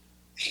rails.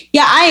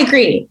 Yeah, I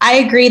agree. I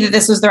agree that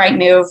this was the right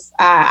move.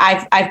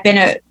 I've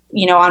been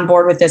on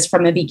board with this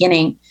from the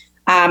beginning.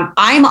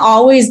 I'm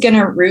always going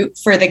to root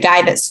for the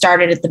guy that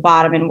started at the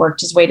bottom and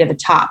worked his way to the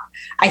top.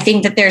 I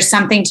think that there's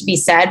something to be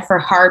said for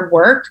hard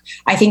work.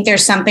 I think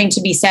there's something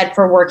to be said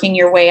for working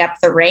your way up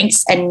the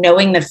ranks and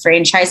knowing the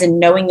franchise and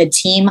knowing the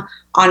team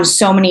on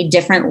so many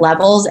different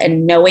levels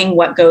and knowing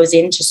what goes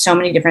into so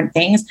many different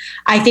things.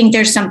 I think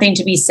there's something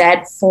to be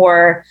said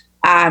for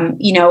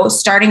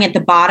starting at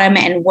the bottom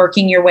and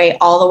working your way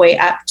all the way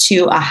up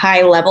to a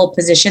high level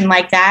position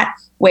like that,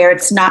 where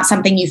it's not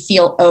something you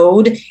feel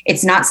owed.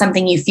 It's not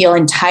something you feel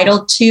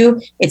entitled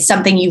to. It's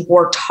something you've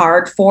worked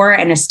hard for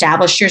and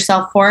established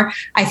yourself for.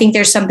 I think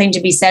there's something to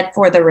be said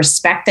for the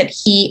respect that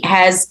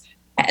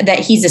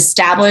he's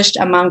established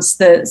amongst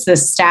the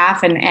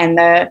staff and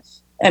the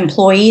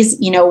employees.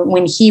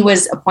 When he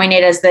was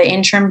appointed as the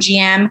interim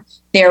GM,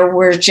 there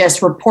were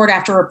just report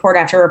after report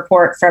after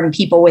report from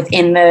people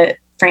within the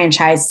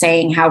franchise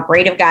saying how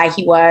great of a guy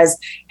he was,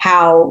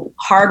 how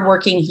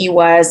hardworking he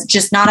was,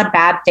 just not a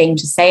bad thing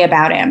to say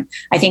about him.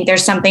 I think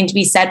there's something to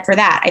be said for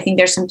that. I think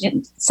there's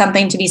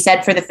something to be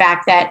said for the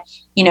fact that,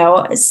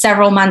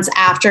 several months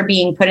after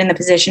being put in the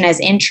position as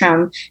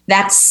interim,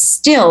 that's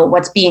still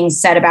what's being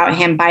said about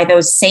him by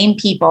those same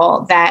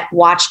people that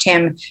watched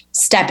him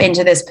step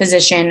into this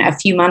position a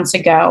few months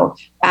ago,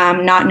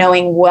 not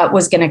knowing what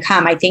was going to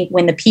come. I think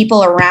when the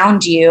people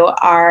around you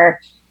are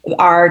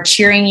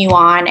cheering you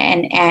on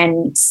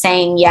and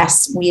saying,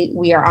 yes,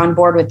 we are on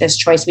board with this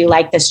choice. We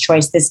like this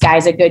choice. This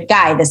guy's a good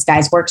guy. This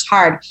guy's works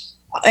hard.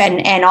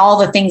 And all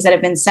the things that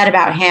have been said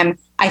about him,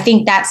 I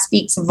think that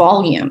speaks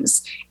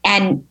volumes.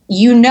 And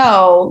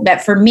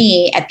that for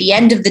me, at the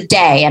end of the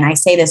day, and I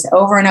say this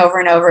over and over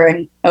and over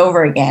and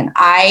over again,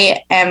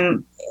 I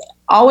am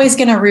always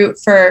going to root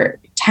for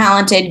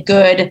talented,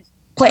 good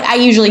I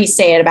usually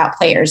say it about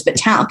players, but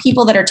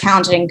people that are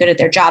talented and good at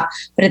their job.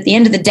 But at the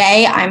end of the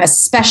day, I'm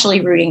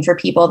especially rooting for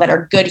people that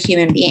are good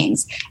human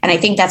beings. And I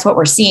think that's what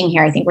we're seeing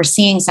here. I think we're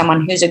seeing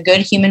someone who's a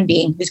good human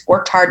being, who's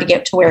worked hard to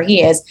get to where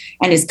he is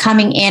and is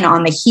coming in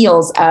on the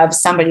heels of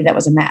somebody that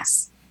was a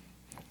mess.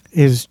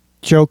 Is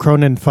Joe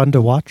Cronin fun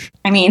to watch?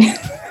 I mean...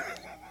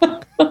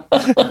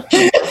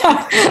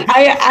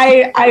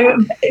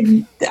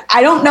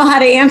 I don't know how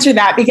to answer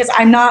that because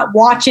I'm not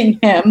watching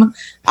him.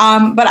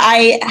 But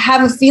I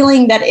have a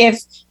feeling that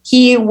if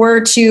he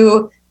were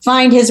to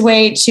find his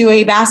way to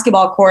a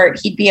basketball court,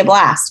 he'd be a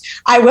blast.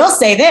 I will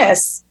say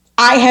this.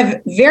 I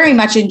have very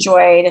much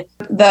enjoyed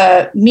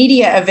the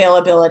media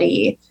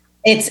availability.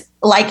 It's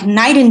like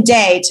night and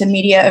day to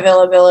media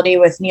availability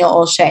with Neil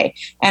Olshey.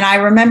 And I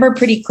remember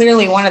pretty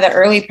clearly one of the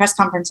early press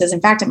conferences. In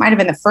fact, it might have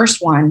been the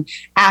first one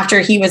after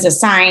he was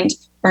assigned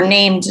or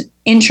named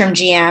interim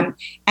GM.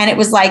 And it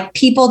was like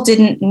people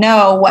didn't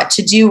know what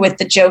to do with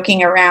the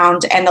joking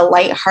around and the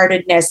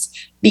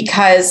lightheartedness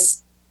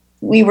because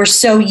we were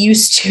so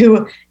used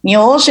to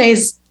Neil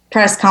Olshey's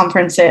press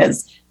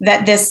conferences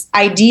that this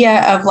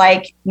idea of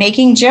like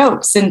making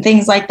jokes and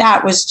things like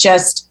that was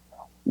just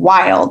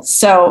wild.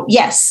 So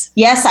yes,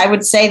 I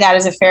would say that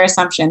is a fair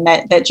assumption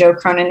that Joe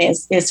Cronin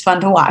is fun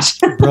to watch.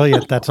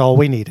 Brilliant. That's all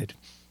we needed.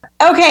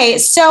 Okay.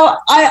 So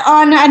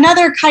on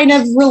another kind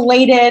of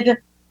related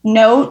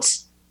note,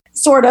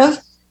 sort of,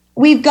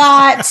 we've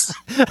got...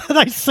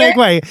 Nice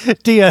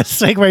segue, Dia,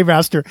 segue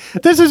master.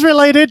 This is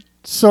related,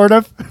 sort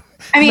of.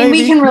 I mean,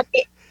 maybe. We can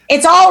relate.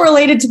 It's all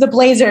related to the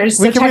Blazers.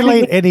 We can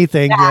relate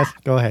anything. Yes,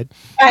 go ahead.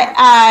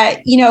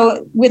 But,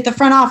 with the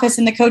front office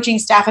and the coaching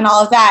staff and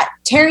all of that,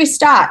 Terry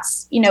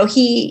Stotts,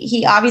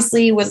 he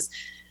obviously was,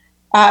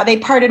 they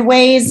parted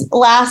ways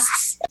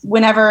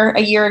whenever a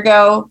year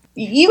ago.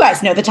 You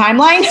guys know the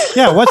timeline.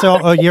 Yeah, it was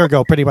a year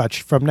ago, pretty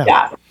much from now.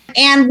 Yeah.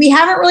 And we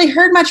haven't really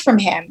heard much from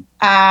him.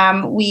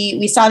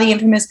 We saw the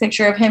infamous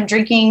picture of him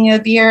drinking a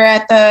beer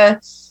at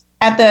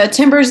the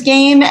Timbers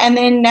game and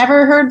then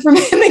never heard from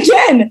him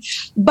again.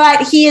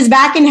 But he is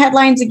back in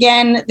headlines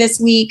again this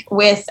week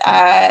with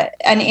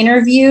an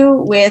interview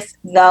with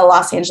the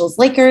Los Angeles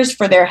Lakers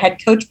for their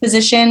head coach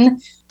position.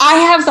 I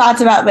have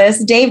thoughts about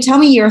this. Dave, tell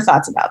me your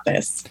thoughts about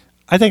this.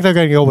 I think they're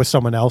going to go with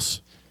someone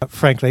else,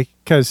 frankly,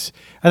 because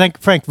I think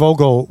Frank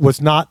Vogel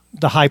was not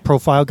the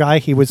high-profile guy.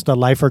 He was the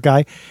lifer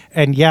guy.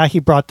 And yeah, he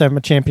brought them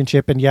a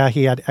championship, and yeah,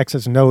 he had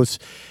X's and O's.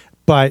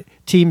 But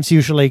teams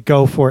usually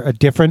go for a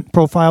different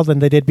profile than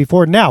they did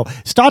before. Now,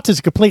 Stotts is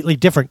a completely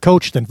different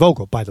coach than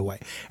Vogel, by the way.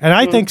 And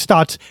I think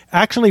Stotts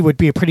actually would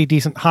be a pretty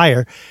decent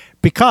hire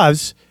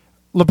because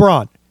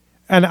LeBron.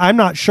 And I'm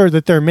not sure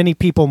that there are many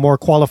people more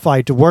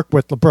qualified to work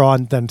with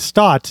LeBron than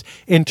Stotts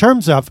in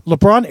terms of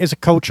LeBron is a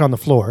coach on the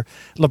floor.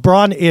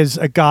 LeBron is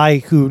a guy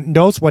who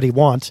knows what he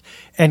wants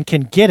and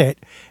can get it.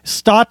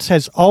 Stotts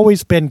has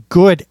always been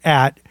good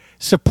at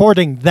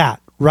supporting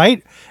that,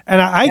 right?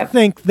 And I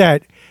think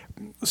that,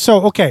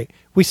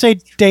 we say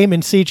Dame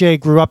and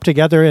CJ grew up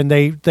together and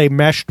they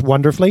meshed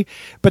wonderfully,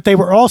 but they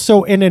were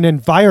also in an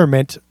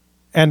environment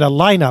and a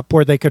lineup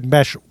where they could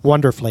mesh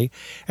wonderfully.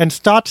 And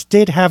Stotts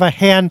did have a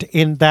hand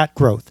in that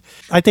growth.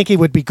 I think he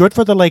would be good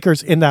for the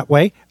Lakers in that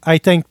way. I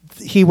think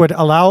he would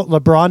allow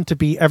LeBron to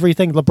be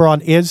everything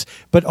LeBron is,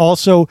 but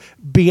also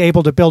be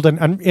able to build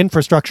an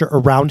infrastructure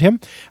around him.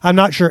 I'm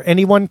not sure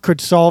anyone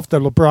could solve the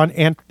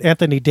LeBron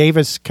Anthony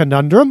Davis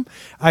conundrum.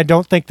 I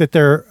don't think that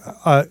they're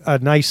a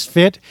nice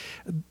fit.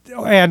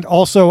 And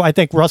also, I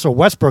think Russell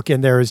Westbrook in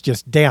there is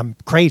just damn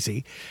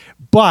crazy.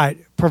 But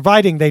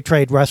providing they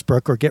trade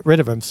Westbrook or get rid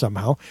of him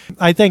somehow,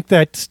 I think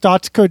that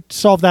Stotts could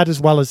solve that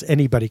as well as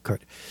anybody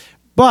could.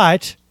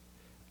 But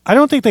I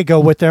don't think they go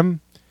with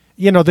him.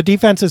 the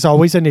defense is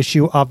always an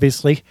issue,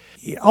 obviously.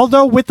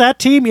 Although with that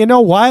team, you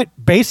know what?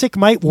 Basic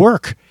might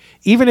work.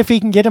 Even if he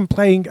can get him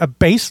playing a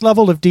base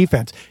level of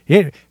defense.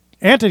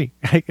 Anthony,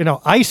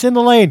 ice in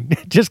the lane.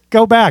 Just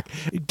go back.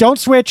 Don't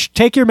switch.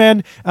 Take your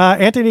men.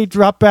 Anthony,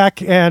 drop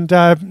back and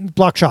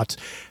block shots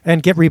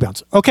and get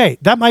rebounds. Okay,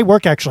 that might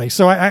work, actually.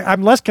 So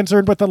I'm less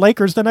concerned with the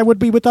Lakers than I would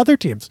be with other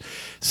teams.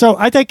 So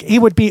I think he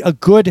would be a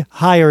good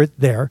hire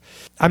there.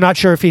 I'm not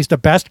sure if he's the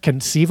best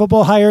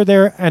conceivable hire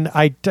there, and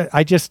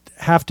I just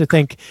have to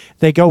think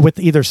they go with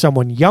either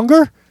someone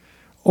younger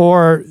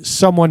or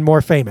someone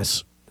more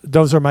famous.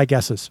 Those are my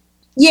guesses.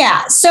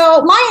 Yeah.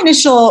 So my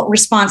initial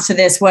response to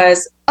this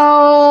was,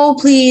 oh,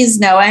 please,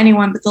 no,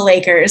 anyone but the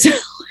Lakers.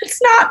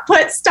 Let's not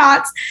put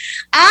Stotts.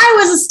 I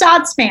was a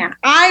Stotts fan.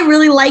 I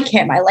really like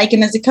him. I like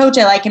him as a coach.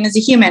 I like him as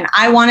a human.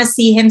 I want to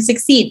see him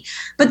succeed.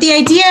 But the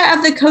idea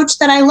of the coach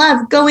that I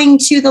love going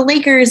to the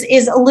Lakers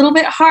is a little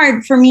bit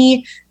hard for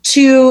me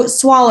to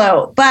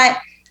swallow. But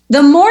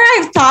the more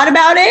I've thought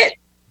about it,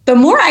 the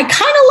more I kind of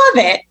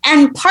love it.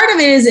 And part of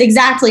it is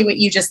exactly what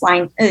you just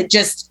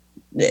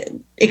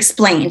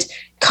explained.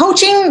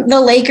 Coaching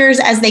the Lakers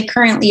as they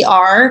currently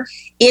are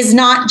is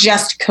not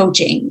just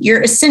coaching.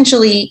 You're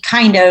essentially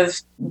kind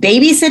of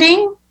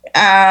babysitting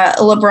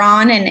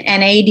LeBron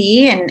and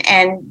AD,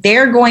 and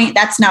they're going,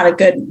 that's not a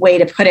good way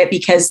to put it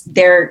because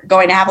they're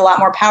going to have a lot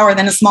more power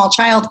than a small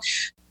child.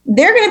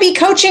 They're going to be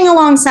coaching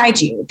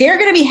alongside you. They're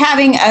going to be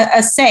having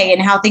a say in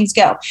how things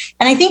go.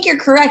 And I think you're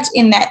correct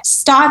in that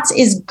Stotts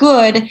is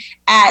good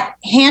at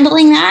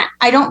handling that.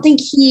 I don't think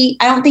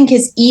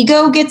his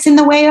ego gets in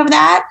the way of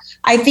that.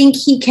 I think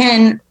he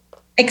can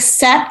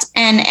accept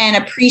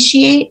and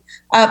appreciate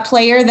a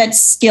player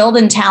that's skilled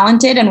and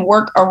talented and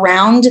work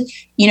around,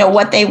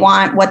 what they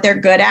want, what they're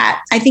good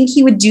at. I think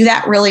he would do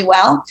that really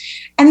well.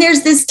 And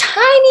there's this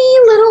tiny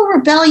little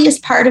rebellious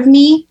part of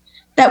me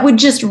that would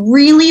just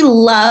really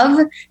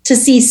love to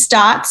see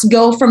Stotts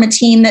go from a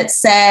team that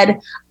said,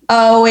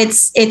 oh,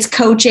 it's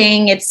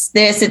coaching, it's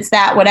this, it's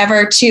that,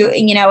 whatever, to,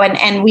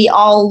 and we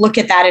all look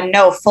at that and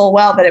know full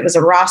well that it was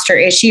a roster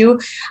issue.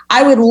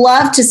 I would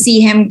love to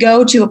see him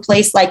go to a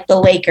place like the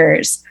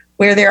Lakers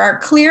where there are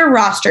clear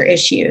roster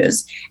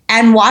issues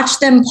and watch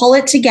them pull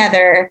it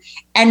together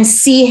and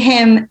see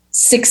him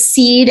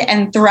succeed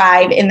and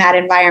thrive in that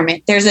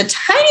environment. There's a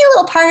tiny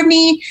little part of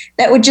me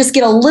that would just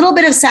get a little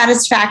bit of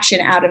satisfaction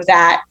out of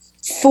that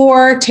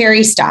for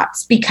Terry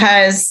Stotts,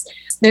 because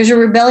there's a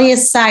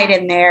rebellious side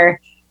in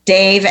there,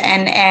 Dave.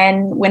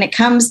 And when it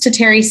comes to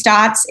Terry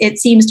Stotts, it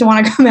seems to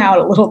want to come out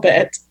a little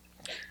bit.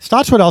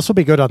 Stotts would also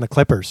be good on the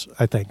Clippers,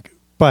 I think.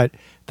 But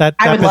that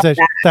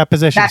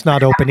position's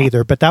not open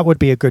either, but that would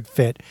be a good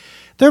fit.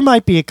 There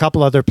might be a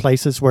couple other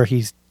places where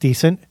he's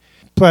decent,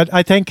 but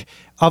I think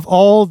of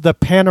all the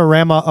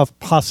panorama of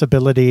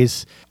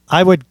possibilities,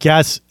 I would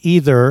guess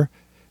either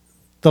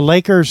the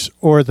Lakers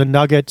or the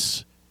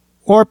Nuggets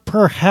or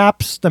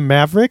perhaps the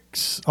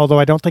Mavericks, although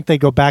I don't think they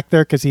go back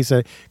there because he's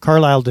a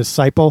Carlisle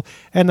disciple,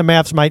 and the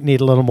Mavs might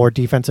need a little more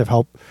defensive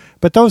help.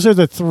 But those are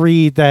the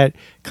three that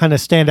kind of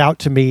stand out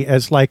to me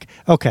as like,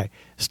 okay,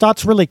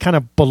 Stotts really kind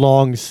of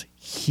belongs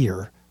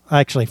here.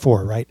 Actually,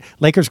 four, right?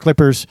 Lakers,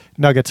 Clippers,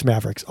 Nuggets,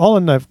 Mavericks, all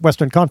in the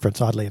Western Conference,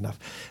 oddly enough.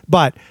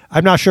 But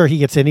I'm not sure he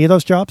gets any of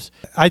those jobs.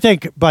 I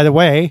think, by the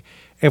way,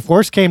 if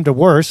worse came to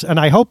worse, and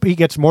I hope he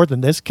gets more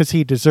than this because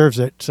he deserves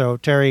it. So,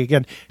 Terry,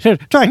 again,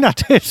 trying not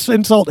to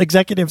insult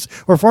executives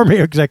or former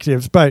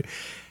executives, but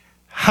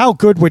how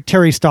good would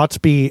Terry Stotts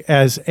be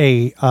as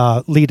a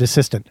lead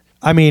assistant?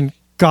 I mean,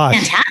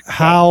 gosh,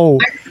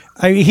 fantastic.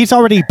 He's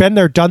already been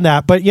there, done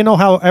that. But you know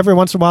how every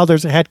once in a while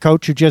there's a head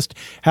coach who just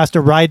has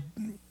to ride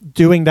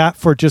doing that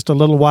for just a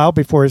little while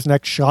before his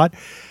next shot.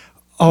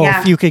 Oh,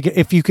 yeah.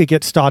 If you could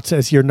get Stotts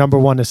as your number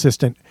one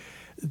assistant,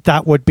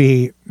 that would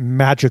be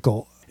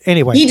magical.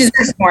 Anyway, he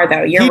deserves more,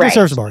 though. He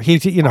deserves more.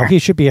 He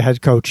should be a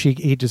head coach.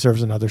 He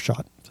deserves another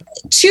shot.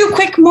 Two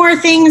quick more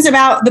things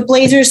about the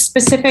Blazers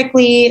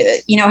specifically.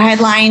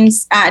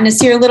 Headlines.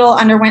 Nasir Little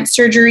underwent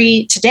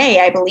surgery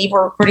today. I believe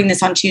we're recording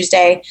this on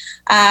Tuesday,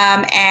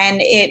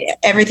 and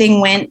everything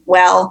went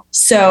well.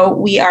 So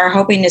we are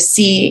hoping to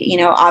see,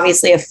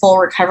 obviously a full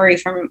recovery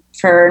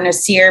for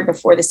Nasir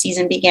before the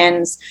season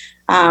begins.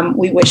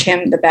 We wish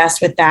him the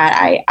best with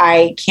that.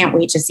 I can't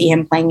wait to see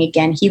him playing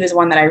again. He was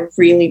one that I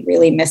really,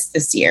 really missed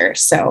this year.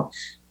 So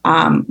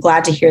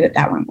glad to hear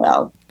that went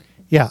well.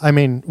 Yeah, I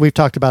mean, we've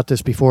talked about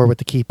this before with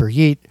the keeper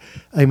Yeet.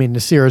 I mean,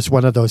 Nasir is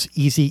one of those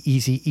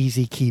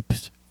easy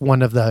keeps.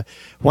 One of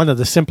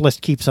the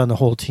simplest keeps on the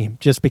whole team,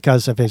 just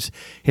because of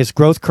his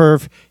growth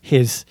curve,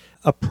 his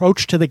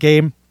approach to the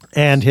game,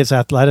 and his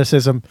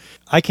athleticism.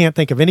 I can't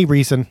think of any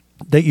reason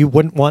that you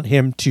wouldn't want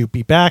him to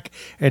be back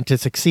and to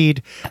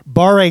succeed,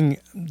 barring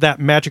that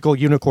magical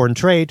unicorn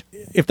trade.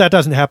 If that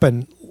doesn't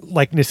happen,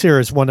 like, Nasir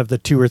is one of the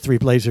 2 or 3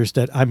 Blazers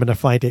that I'm going to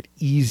find it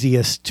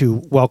easiest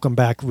to welcome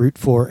back, root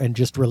for, and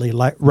just really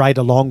ride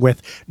along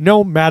with,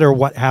 no matter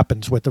what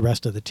happens with the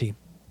rest of the team.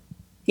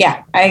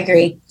 Yeah, I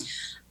agree.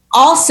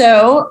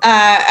 Also,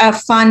 a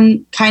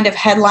fun kind of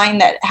headline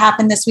that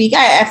happened this week.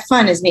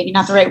 Fun is maybe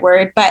not the right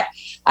word, but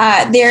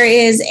there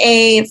is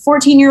a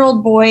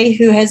 14-year-old boy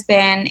who has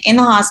been in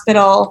the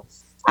hospital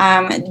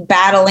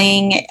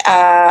battling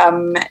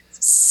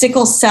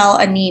sickle cell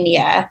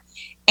anemia.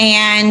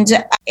 And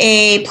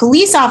a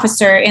police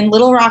officer in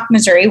Little Rock,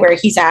 Missouri, where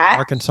he's at.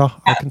 Arkansas,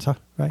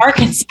 right?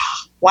 Arkansas.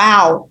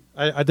 Wow.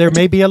 There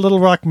may be a Little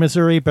Rock,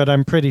 Missouri, but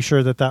I'm pretty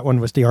sure that one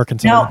was the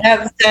Arkansas. No,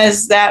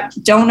 that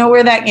don't know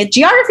where that.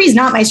 Geography is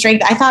not my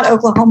strength. I thought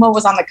Oklahoma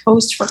was on the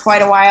coast for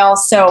quite a while,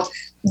 so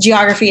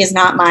geography is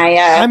not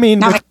my.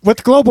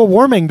 With global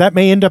warming, that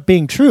may end up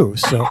being true.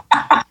 So,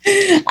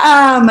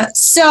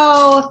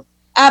 so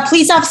a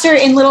police officer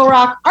in Little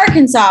Rock,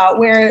 Arkansas,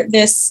 where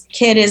this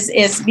kid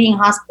is being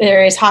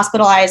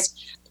hospitalized,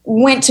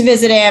 went to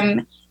visit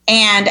him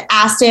and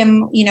asked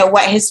him,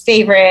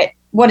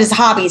 what his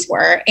hobbies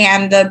were.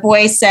 And the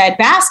boy said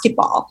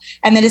basketball,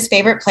 and that his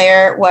favorite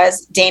player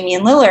was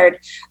Damian Lillard.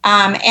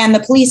 And the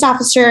police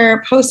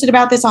officer posted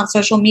about this on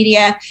social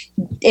media.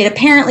 It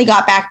apparently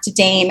got back to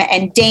Dame,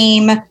 and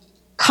Dame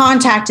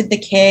contacted the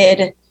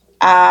kid,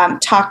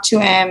 talked to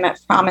him,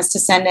 promised to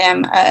send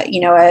him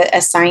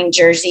a signed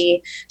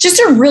jersey. Just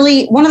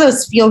one of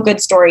those feel good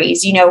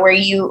stories,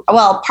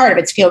 where part of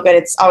it's feel good.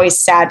 It's always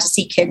sad to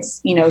see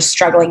kids,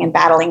 struggling and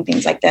battling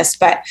things like this.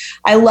 But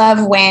I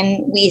love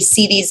when we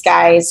see these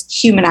guys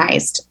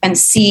humanized and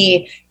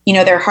see,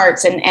 their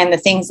hearts and the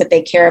things that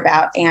they care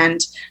about.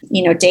 And,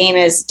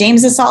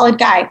 Dame's a solid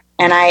guy.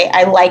 And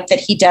I like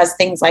that he does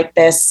things like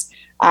this.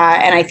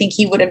 And I think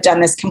he would have done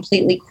this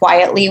completely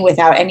quietly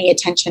without any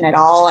attention at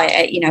all.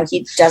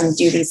 He doesn't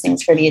do these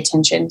things for the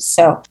attention.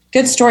 So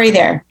good story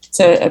there.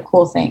 It's a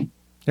cool thing.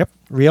 Yep.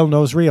 Real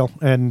knows real.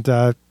 And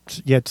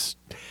it's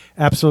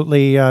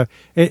absolutely,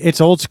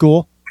 it's old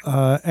school.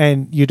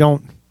 And you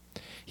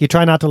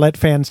try not to let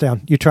fans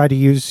down. You try to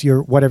use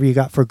your whatever you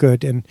got for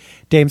good. And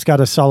Dame's got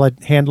a solid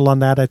handle on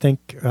that, I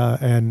think.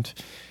 And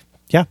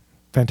yeah,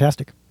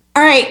 fantastic.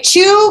 All right,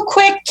 2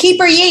 quick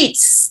keeper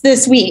yeets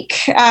this week.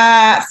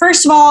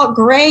 First of all,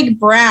 Greg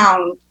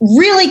Brown.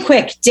 Really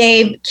quick,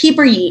 Dave,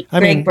 keeper yeet.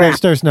 Greg Brown.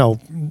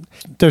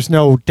 There's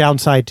no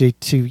downside to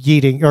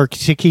yeeting or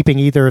to keeping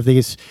either of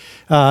these.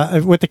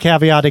 With the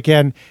caveat,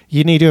 again,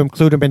 you need to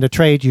include him in the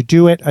trade. You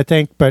do it, I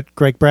think, but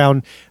Greg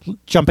Brown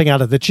jumping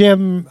out of the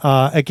gym,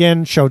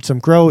 again, showed some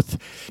growth.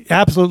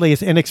 Absolutely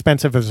as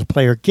inexpensive as a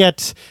player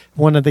gets.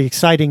 One of the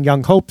exciting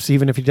young hopes,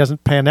 even if he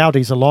doesn't pan out,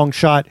 he's a long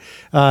shot.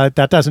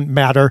 That doesn't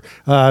matter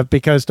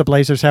because the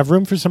Blazers have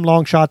room for some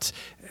long shots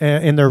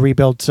in their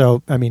rebuild.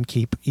 So,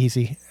 keep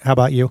easy. How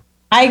about you?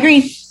 I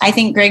agree. I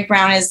think Greg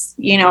Brown is,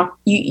 you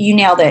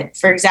nailed it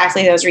for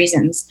exactly those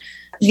reasons.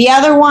 The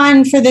other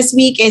one for this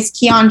week is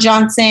Keon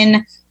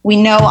Johnson.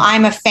 We know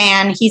I'm a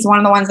fan. He's one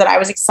of the ones that I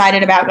was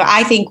excited about.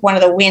 I think one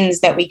of the wins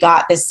that we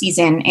got this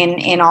season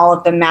in all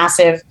of the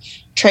massive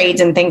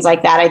trades and things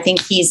like that. I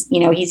think he's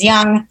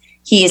young.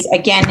 He's,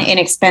 again,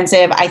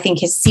 inexpensive. I think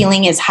his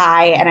ceiling is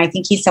high, and I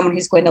think he's someone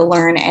who's going to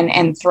learn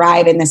and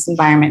thrive in this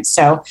environment.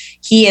 So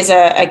he is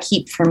a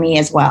keep for me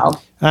as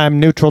well.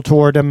 I'm neutral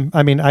toward him.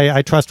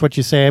 I trust what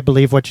you say. I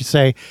believe what you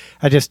say.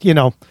 I just,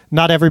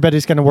 not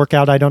everybody's going to work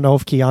out. I don't know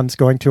if Keon's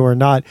going to or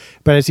not.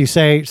 But as you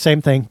say,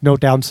 same thing, no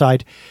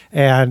downside.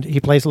 And he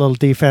plays a little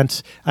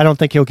defense. I don't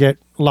think he'll get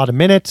a lot of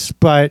minutes,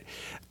 but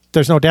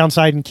there's no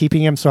downside in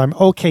keeping him, so I'm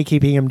okay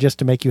keeping him just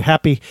to make you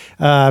happy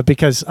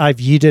because I've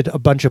yeeted a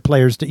bunch of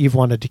players that you've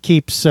wanted to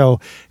keep. So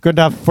good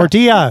enough for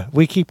Dia.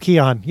 We keep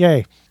Keon.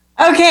 Yay.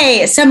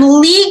 Okay, some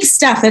league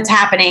stuff that's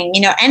happening,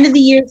 end of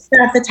the year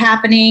stuff that's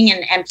happening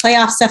and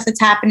playoff stuff that's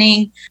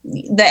happening.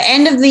 The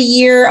end of the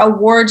year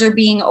awards are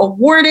being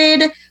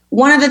awarded.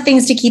 One of the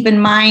things to keep in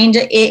mind,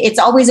 it's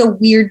always a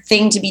weird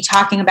thing to be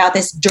talking about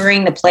this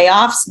during the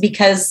playoffs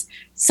because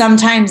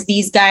sometimes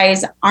these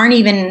guys aren't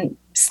even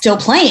still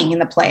playing in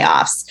the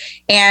playoffs.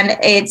 And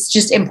it's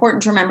just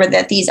important to remember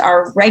that these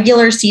are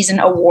regular season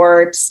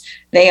awards.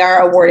 They are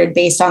awarded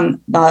based on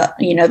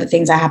the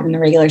things that happen in the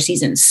regular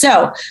season.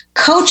 So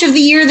coach of the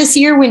year this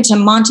year went to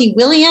Monty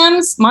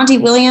Williams. Monty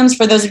Williams,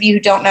 for those of you who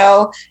don't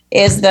know,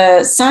 is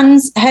the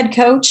Suns head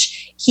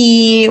coach.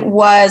 He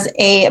was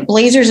a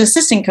Blazers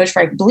assistant coach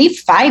for, I believe,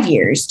 5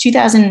 years,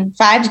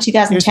 2005 to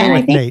 2010,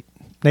 I think.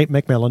 Nate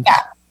McMillan.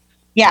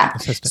 Yeah.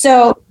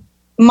 So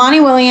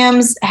Monty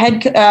Williams,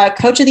 head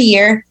coach of the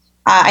year.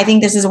 I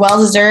think this is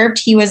well-deserved.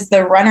 He was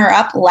the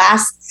runner-up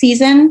last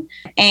season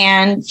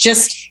and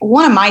just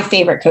one of my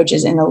favorite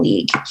coaches in the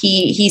league.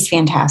 He's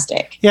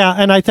fantastic. Yeah,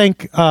 and I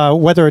think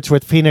whether it's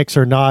with Phoenix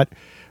or not,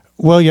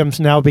 Williams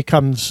now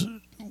becomes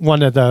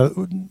one of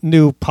the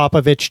new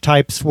Popovich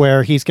types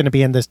where he's going to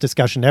be in this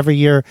discussion every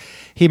year.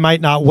 He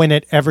might not win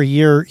it every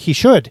year. He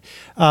should.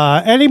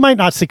 And he might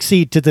not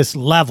succeed to this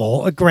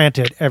level,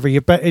 granted, every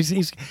year. But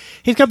he's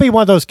going to be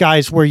one of those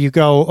guys where you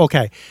go,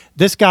 okay,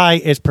 this guy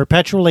is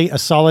perpetually a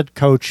solid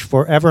coach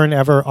forever and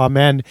ever,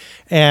 amen,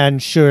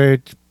 and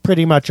should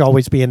pretty much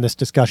always be in this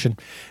discussion.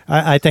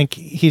 I think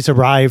he's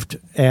arrived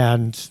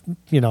and,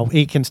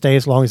 he can stay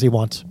as long as he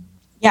wants.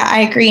 Yeah,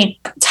 I agree.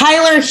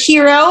 Tyler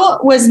Hero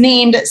was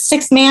named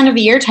Sixth Man of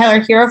the Year.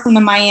 Tyler Hero from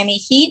the Miami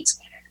Heat.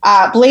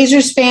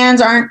 Blazers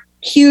fans aren't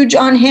huge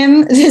on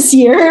him this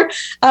year,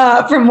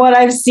 from what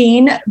I've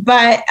seen.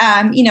 But,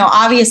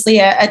 obviously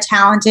a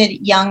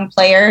talented young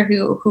player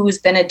who's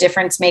been a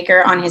difference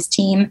maker on his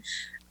team.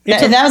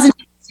 That was an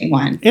interesting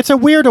one. It's a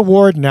weird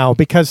award now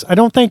because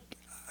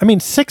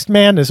sixth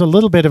man is a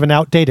little bit of an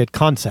outdated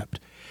concept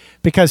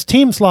because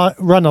teams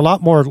run a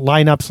lot more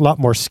lineups, a lot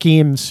more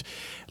schemes.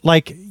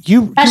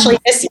 Especially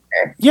this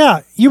year.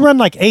 Yeah, you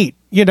run 8.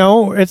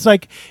 It's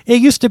like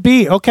it used to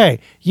be, okay,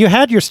 you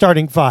had your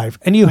starting 5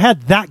 and you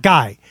had that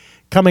guy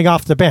coming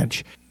off the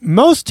bench.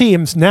 Most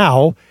teams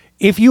now,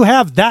 if you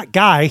have that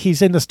guy,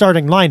 he's in the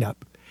starting lineup.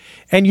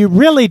 And you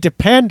really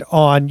depend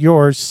on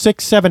your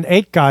 6, 7,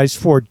 8 guys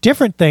for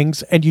different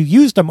things, and you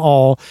use them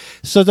all.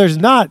 So there's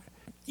not,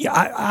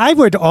 I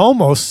would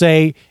almost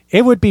say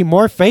it would be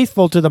more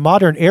faithful to the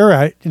modern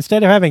era,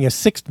 instead of having a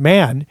sixth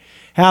man,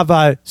 have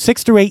a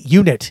 6 to 8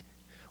 unit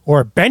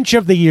or bench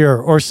of the year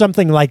or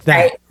something like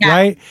that,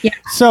 right? Yeah.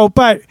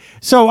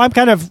 So I'm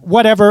kind of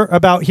whatever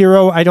about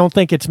Hero. I don't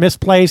think it's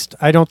misplaced.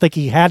 I don't think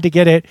he had to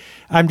get it.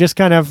 I'm just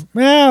kind of,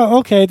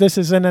 okay, this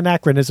is an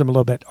anachronism a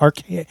little bit.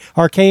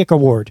 Archaic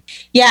award.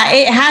 Yeah,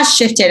 it has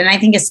shifted. And I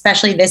think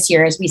especially this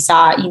year, as we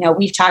saw,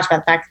 we've talked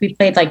about the fact that we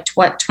played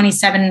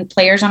 27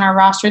 players on our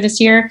roster this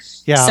year.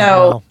 Yeah.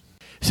 So...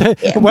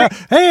 Well,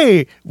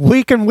 hey,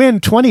 we can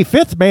win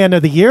 25th man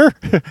of the year.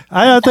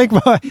 I don't think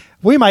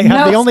we might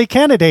have the only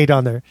candidate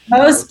on there.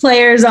 Most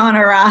players on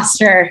a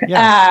roster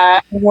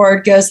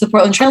award goes to the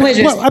Portland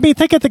Trailblazers. Well,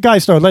 think of the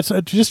guys, though. Let's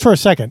just for a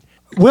second.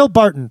 Will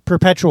Barton,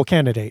 perpetual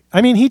candidate.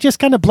 He just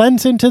kind of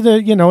blends into the,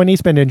 and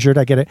he's been injured.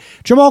 I get it.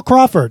 Jamal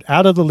Crawford,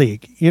 out of the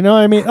league.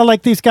 I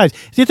like these guys.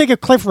 So you think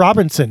of Cliff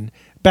Robinson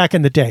back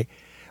in the day.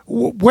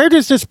 Where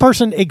does this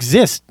person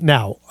exist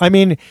now?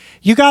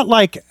 You got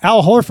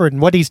Al Horford and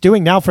what he's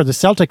doing now for the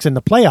Celtics in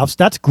the playoffs.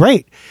 That's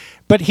great.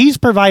 But he's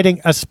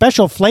providing a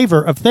special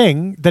flavor of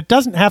thing that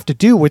doesn't have to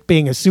do with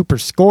being a super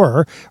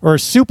scorer or a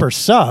super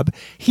sub.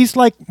 He's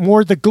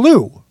more the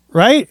glue,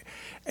 right?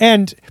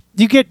 And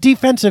you get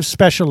defensive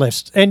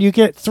specialists and you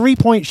get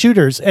 3-point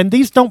shooters, and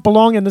these don't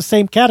belong in the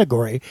same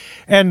category.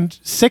 And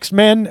 6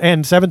 men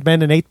and 7th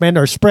men and 8th men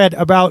are spread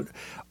about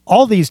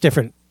all these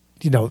different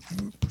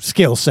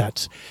skill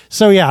sets.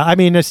 So yeah,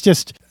 it's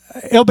just,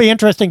 it'll be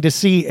interesting to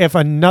see if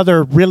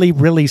another really,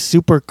 really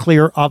super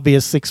clear,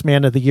 obvious 6th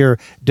man of the year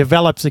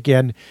develops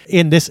again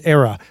in this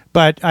era.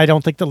 But I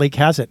don't think the league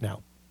has it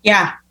now.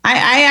 Yeah,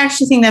 I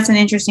actually think that's an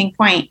interesting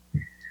point.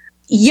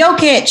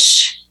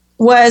 Jokic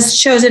was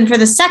chosen for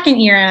the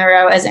second year in a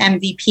row as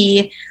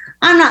MVP.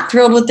 I'm not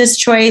thrilled with this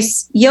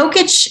choice.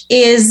 Jokic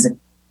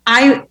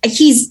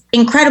he's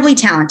incredibly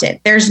talented.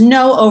 There's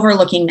no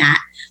overlooking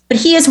that. But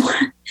he is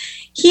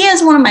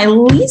one of my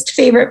least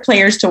favorite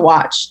players to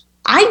watch.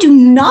 I do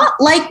not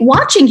like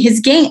watching his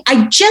game.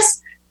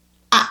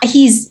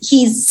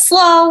 He's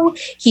slow.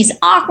 He's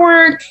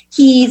awkward.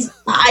 He's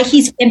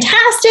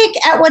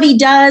fantastic at what he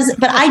does,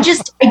 but I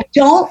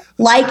don't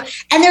like,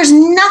 and there's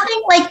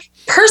nothing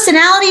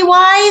personality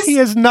wise. He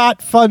is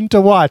not fun to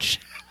watch.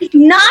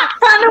 Not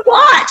fun to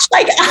watch.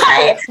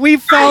 We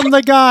found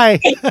the guy.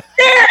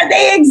 There,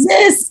 they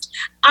exist.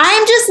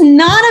 I'm just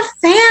not a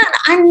fan.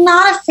 I'm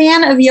not a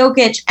fan of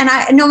Jokic.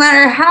 And no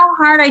matter how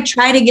hard I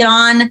try to get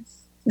on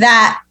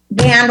that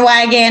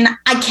bandwagon,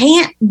 I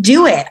can't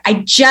do it.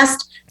 I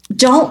just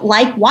don't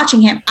like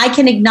watching him. I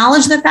can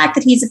acknowledge the fact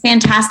that he's a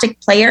fantastic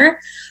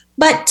player.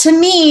 But to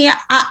me,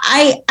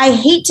 I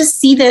hate to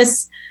see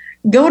this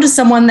go to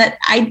someone that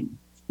I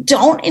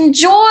don't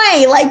enjoy.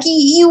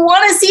 You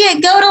want to see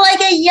it go to a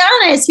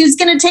Giannis who's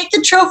going to take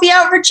the trophy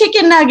out for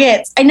chicken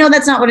nuggets. I know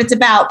that's not what it's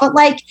about, but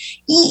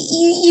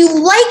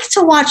you like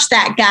to watch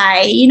that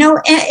guy,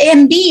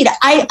 Embiid.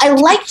 I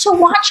like to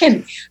watch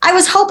him. I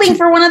was hoping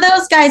for one of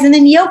those guys, and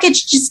then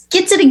Jokic just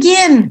gets it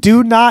again.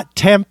 Do not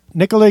tempt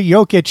Nikola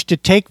Jokic to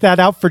take that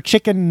out for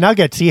chicken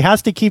nuggets. He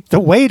has to keep the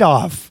weight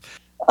off.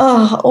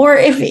 Oh, or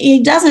if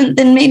he doesn't,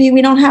 then maybe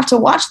we don't have to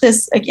watch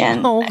this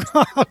again. Oh,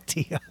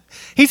 dear.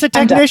 He's a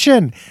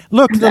technician.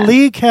 Look, the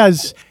league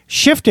has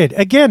shifted.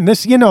 Again,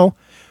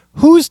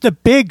 who's the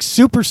big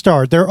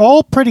superstar? They're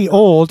all pretty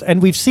old,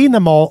 and we've seen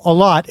them all a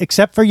lot,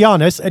 except for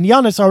Giannis, and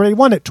Giannis already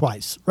won it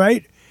twice,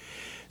 right?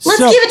 Let's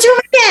give it to him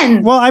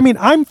again. Well,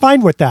 I'm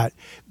fine with that.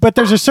 But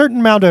there's a certain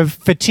amount of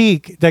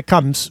fatigue that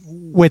comes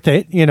with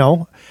it,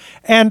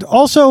 And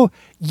also,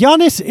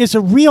 Giannis is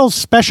a real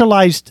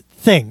specialized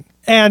thing.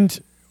 And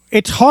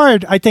it's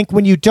hard, I think,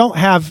 when you don't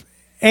have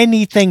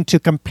anything to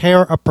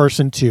compare a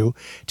person to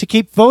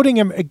keep voting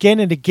him again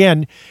and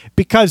again,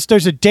 because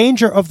there's a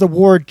danger of the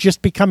award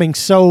just becoming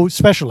so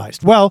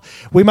specialized. Well,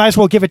 we might as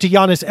well give it to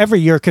Giannis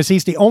every year because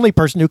he's the only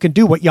person who can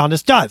do what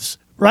Giannis does,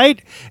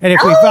 right? And if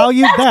we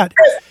value that,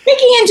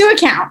 taking into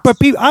account. But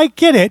I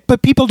get it,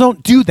 but people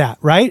don't do that,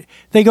 right?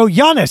 They go,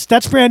 Giannis,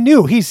 that's brand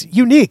new. He's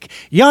unique.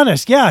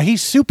 Giannis, yeah,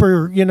 he's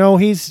super,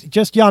 he's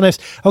just Giannis.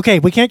 Okay,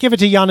 we can't give it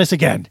to Giannis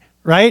again,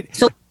 right?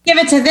 So give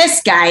it to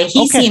this guy.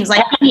 He seems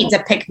like he needs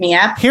a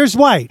pick-me-up. Here's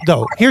why,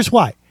 though.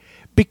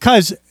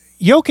 Because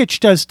Jokic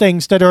does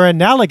things that are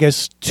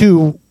analogous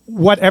to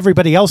what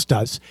everybody else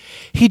does.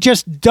 He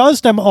just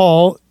does them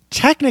all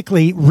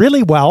technically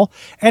really well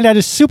and at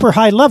a super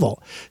high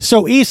level.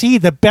 So is he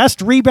the best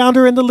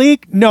rebounder in the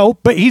league? No,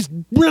 but he's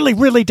really,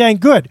 really dang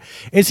good.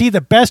 Is he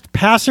the best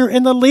passer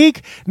in the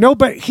league? No,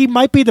 but he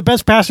might be the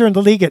best passer in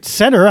the league at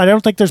center. I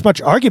don't think there's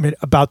much argument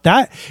about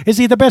that. Is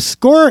he the best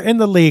scorer in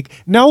the league?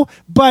 No,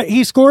 but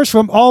he scores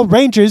from all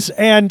ranges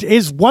and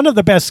is one of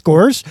the best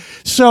scorers.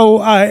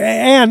 So,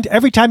 and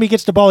every time he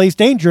gets the ball, he's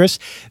dangerous.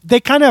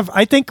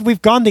 I think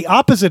we've gone the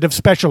opposite of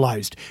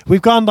specialized.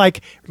 We've gone like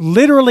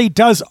literally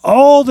does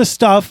all the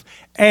stuff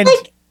and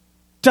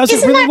does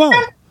it really well.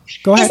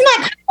 Go ahead. Isn't that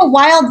kind of a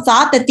wild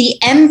thought that the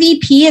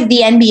MVP of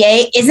the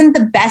NBA isn't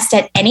the best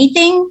at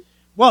anything?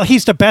 Well,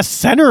 he's the best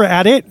center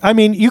at it. I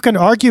mean, you can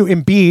argue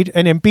Embiid,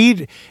 and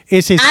Embiid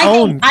is his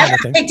own kind of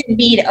thing. I picked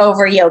Embiid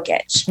over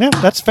Jokic. Yeah,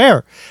 that's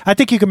fair. I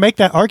think you can make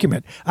that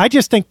argument. I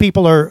just think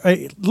people are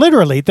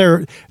literally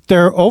they're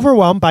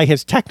overwhelmed by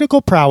his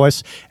technical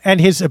prowess and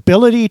his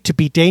ability to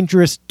be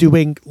dangerous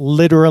doing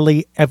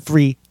literally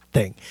everything.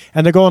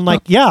 And they're going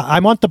like, yeah, I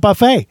want the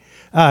buffet.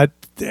 And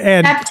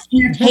except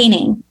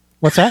entertaining.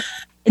 What's that?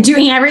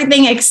 Doing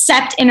everything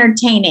except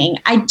entertaining.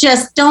 I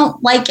just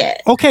don't like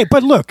it. Okay,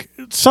 but look,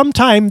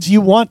 sometimes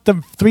you want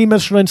the 3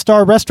 Michelin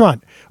star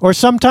restaurant, or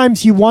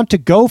sometimes you want to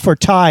go for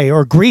Thai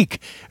or Greek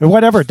or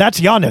whatever. That's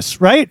Giannis,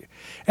 right?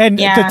 And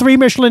the 3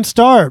 Michelin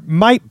star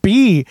might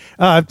be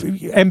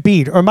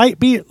Embiid or might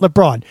be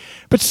LeBron.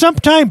 But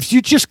sometimes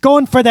you're just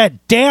going for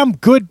that damn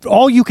good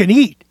all you can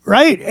eat.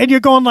 Right? And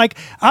you're going like,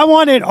 I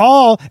want it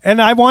all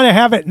and I want to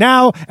have it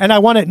now and I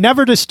want it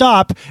never to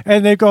stop.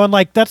 And they're going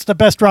like, that's the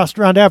best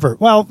restaurant ever.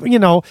 Well,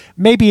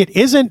 maybe it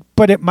isn't,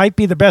 but it might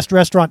be the best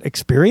restaurant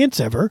experience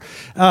ever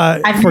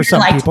for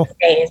some people.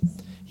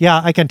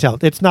 Yeah, I can tell.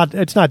 It's not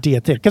Dia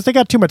Thin because they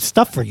got too much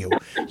stuff for you.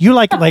 You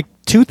like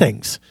 2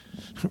 things,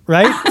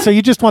 right? So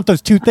you just want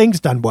those 2 things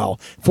done well.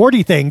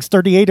 40 things,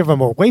 38 of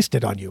them are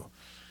wasted on you.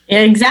 Yeah,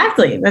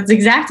 exactly. That's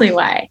exactly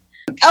why.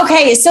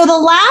 Okay, so the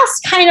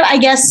last kind of, I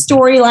guess,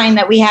 storyline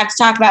that we have to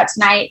talk about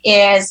tonight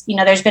is,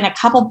 there's been a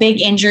couple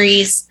big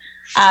injuries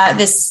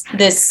this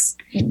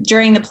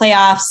during the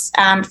playoffs.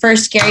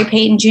 First, Gary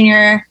Payton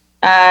Jr.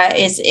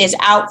 Is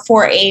out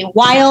for a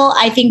while.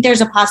 I think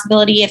there's a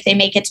possibility if they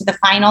make it to the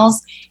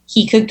finals,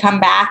 he could come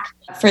back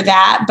for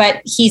that,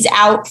 but he's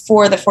out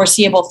for the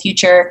foreseeable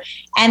future.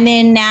 And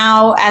then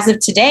now, as of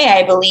today,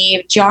 I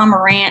believe Ja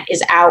Morant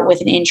is out with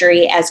an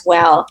injury as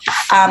well.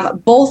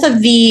 Both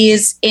of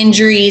these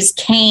injuries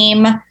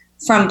came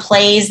from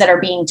plays that are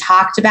being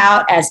talked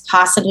about as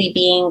possibly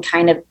being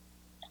kind of,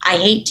 I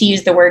hate to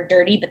use the word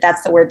dirty, but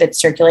that's the word that's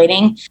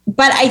circulating.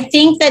 But I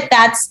think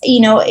that's,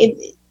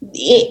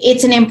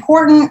 it's an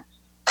important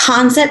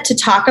concept to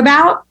talk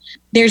about.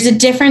 There's a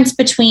difference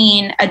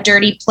between a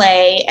dirty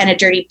play and a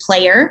dirty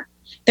player.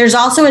 There's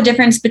also a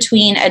difference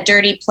between a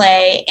dirty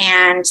play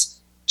and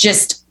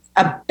just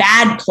a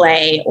bad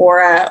play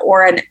or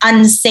an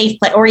unsafe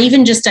play or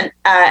even just an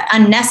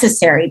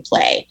unnecessary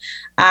play.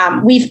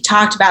 We've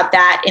talked about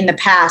that in the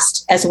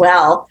past as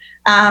well.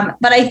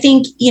 But I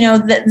think,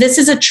 this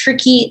is a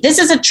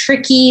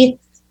tricky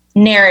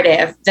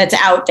narrative that's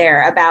out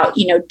there about,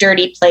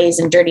 dirty plays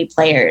and dirty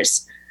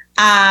players.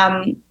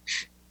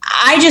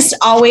 I just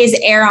always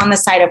err on the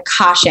side of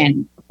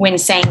caution when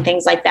saying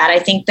things like that. I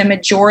think the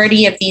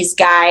majority of these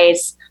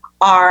guys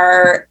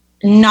are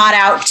not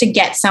out to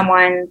get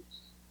someone.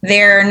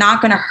 They're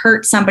not going to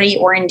hurt somebody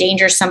or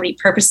endanger somebody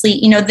purposely.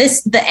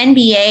 The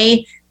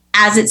NBA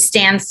as it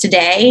stands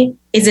today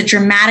is a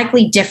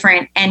dramatically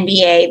different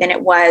NBA than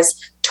it was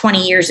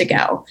 20 years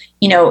ago.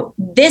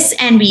 This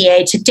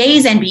NBA,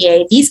 today's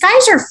NBA, these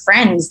guys are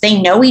friends.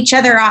 They know each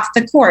other off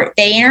the court.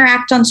 They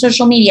interact on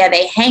social media.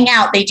 They hang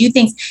out. They do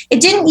things. It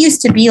didn't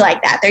used to be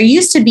like that. There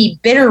used to be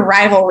bitter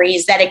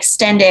rivalries that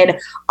extended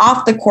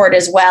off the court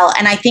as well.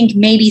 And I think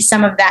maybe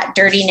some of that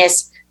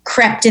dirtiness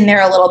crept in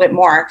there a little bit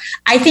more.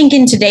 I think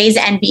in today's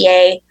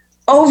NBA,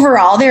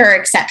 overall, there are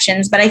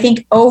exceptions, but I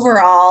think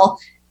overall,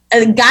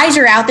 guys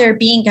are out there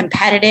being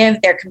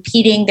competitive. They're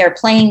competing. They're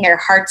playing their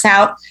hearts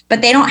out,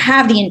 but they don't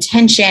have the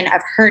intention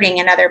of hurting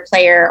another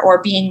player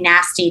or being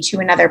nasty to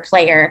another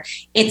player.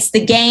 It's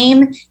the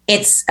game.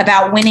 It's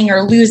about winning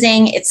or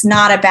losing. It's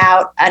not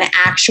about an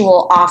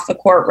actual off the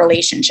court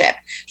relationship.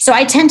 So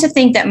I tend to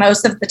think that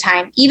most of the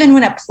time, even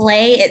when a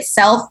play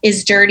itself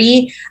is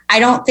dirty,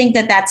 I don't think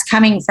that that's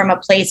coming from a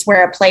place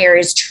where a player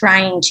is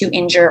trying to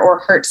injure or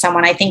hurt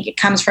someone. I think it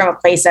comes from a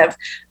place of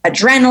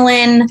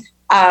adrenaline,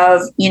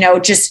 of,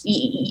 just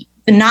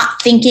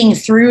not thinking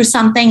through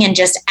something and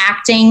just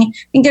acting.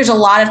 I think there's a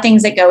lot of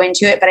things that go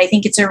into it, but I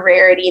think it's a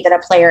rarity that a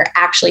player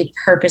actually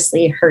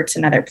purposely hurts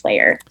another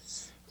player.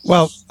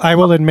 Well, I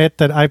will admit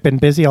that I've been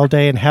busy all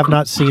day and have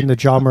not seen the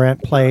Ja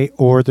Morant play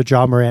or the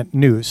Ja Morant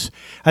news.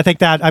 I think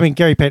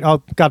Gary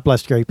Payton, God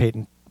bless Gary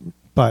Payton,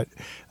 but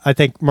I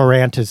think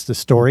Morant is the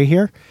story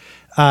here.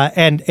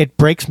 And it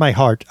breaks my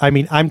heart.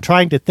 I'm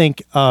trying to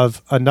think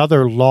of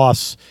another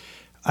loss.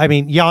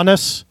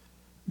 Giannis,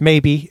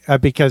 maybe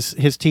because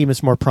his team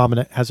is more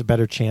prominent, has a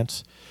better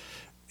chance.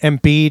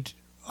 Embiid,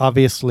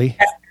 obviously.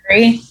 Steph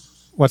Curry.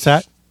 What's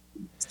that?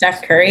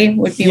 Steph Curry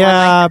would be one.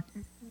 Yeah,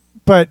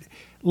 but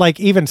like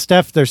even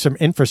Steph, there's some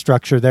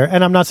infrastructure there.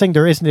 And I'm not saying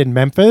there isn't in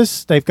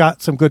Memphis. They've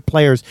got some good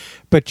players.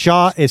 But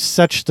Ja is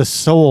such the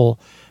soul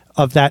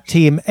of that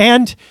team.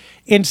 And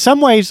in some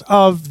ways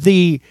of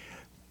the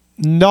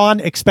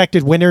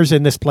non-expected winners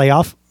in this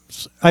playoff.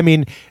 I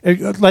mean,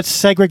 let's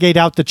segregate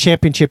out the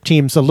championship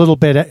teams a little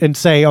bit and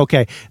say,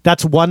 okay,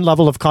 that's one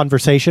level of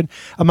conversation.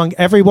 Among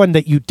everyone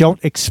that you don't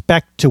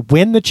expect to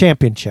win the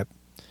championship,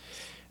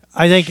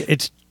 I think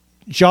it's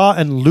Ja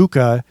and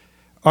Luka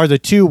are the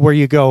two where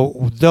you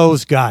go,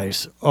 those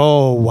guys,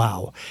 oh,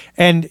 wow.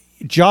 And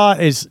Ja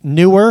is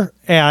newer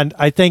and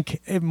I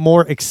think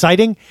more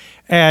exciting,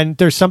 and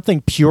there's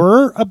something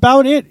purer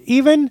about it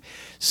even.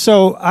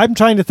 So I'm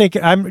trying to think,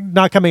 I'm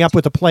not coming up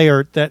with a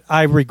player that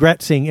I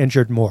regret seeing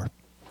injured more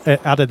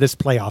out of this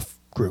playoff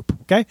group,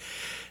 okay?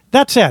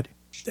 That said,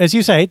 as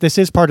you say, this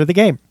is part of the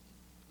game.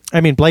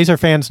 I mean, Blazer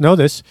fans know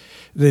this.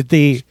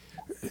 The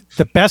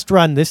best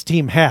run this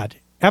team had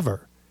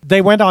ever,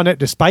 they went on it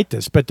despite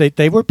this, but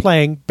they were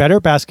playing better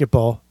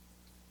basketball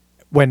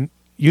when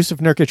Yusuf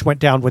Nurkic went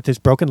down with his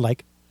broken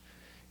leg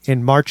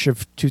in March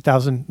of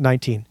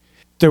 2019.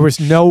 There was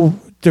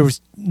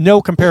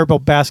no comparable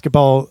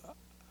basketball,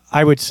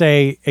 I would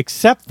say,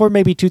 except for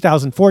maybe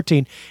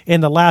 2014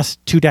 in the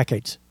last 2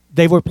 decades.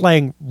 They were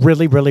playing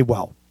really, really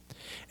well.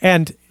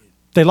 And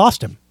they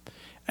lost him.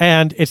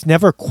 And it's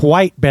never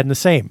quite been the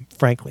same,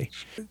 frankly.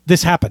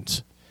 This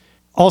happens.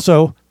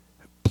 Also,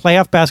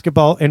 playoff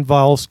basketball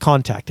involves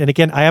contact. And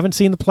again, I haven't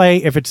seen the play.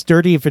 If it's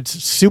dirty, if it's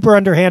super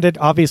underhanded,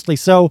 obviously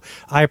so,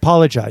 I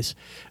apologize.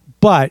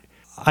 But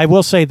I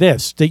will say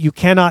this, that you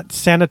cannot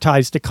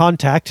sanitize the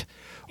contact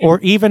or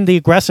even the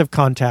aggressive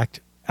contact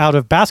out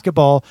of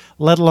basketball,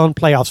 let alone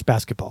playoffs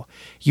basketball.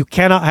 You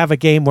cannot have a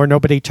game where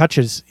nobody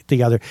touches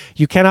the other.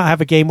 You cannot have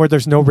a game where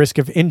there's no risk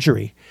of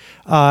injury.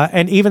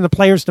 And even the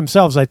players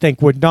themselves, I think,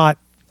 would not,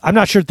 I'm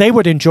not sure they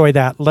would enjoy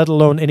that, let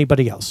alone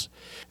anybody else.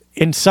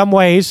 In some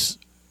ways,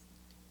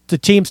 the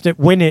teams that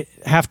win it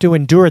have to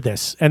endure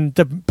this. And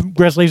the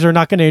Grizzlies are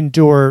not going to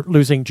endure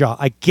losing Ja.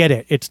 I get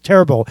it. It's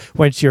terrible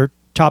when it's your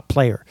top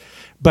player.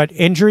 But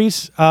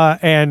injuries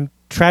and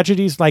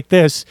tragedies like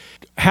this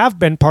have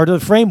been part of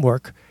the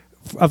framework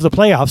of the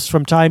playoffs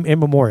from time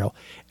immemorial.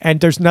 And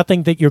there's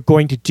nothing that you're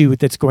going to do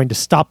that's going to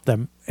stop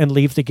them and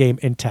leave the game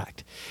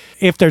intact.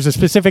 If there's a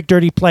specific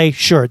dirty play,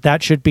 sure,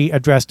 that should be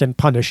addressed and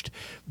punished.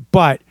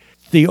 But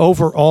the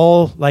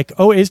overall, like,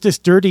 oh, is this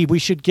dirty? We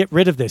should get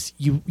rid of this.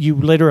 You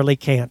literally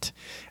can't.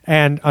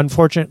 And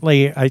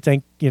unfortunately, I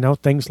think,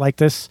 things like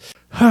this,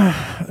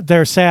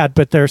 they're sad,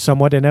 but they're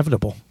somewhat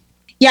inevitable.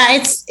 Yeah,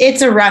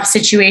 it's a rough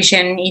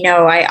situation.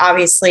 I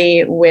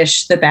obviously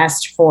wish the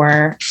best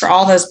for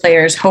all those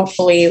players.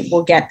 Hopefully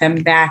we'll get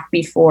them back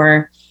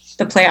before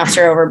the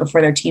playoffs are over, before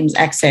their teams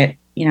exit.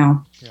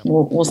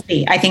 We'll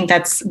see. I think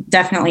that's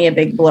definitely a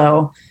big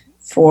blow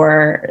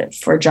for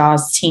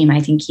Ja's team. I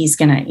think he's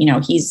gonna,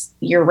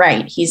 you're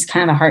right. He's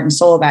kind of the heart and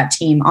soul of that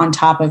team on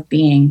top of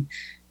being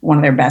one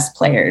of their best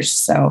players.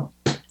 So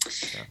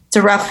it's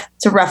a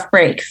rough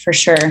break for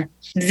sure.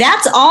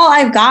 That's all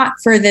I've got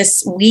for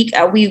this week.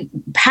 We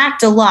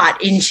packed a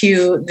lot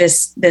into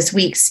this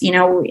week's,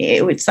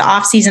 it's the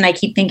off season. I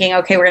keep thinking,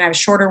 okay, we're going to have a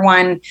shorter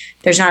one.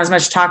 There's not as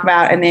much to talk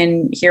about. And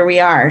then here we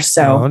are.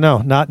 So no,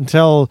 not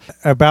until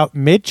about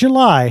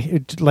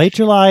mid-July, late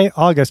July,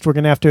 August, we're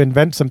going to have to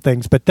invent some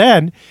things. But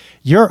then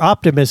your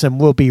optimism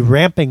will be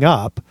ramping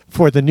up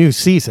for the new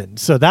season.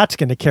 So that's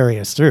going to carry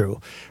us through.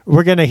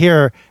 We're going to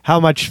hear how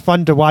much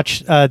fun to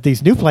watch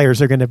these new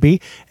players are going to be,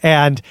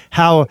 and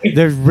how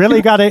they've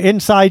really got an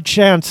inside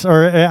chance,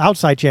 or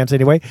outside chance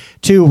anyway,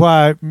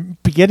 to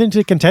get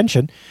into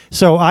contention.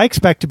 So I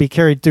expect to be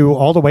carried through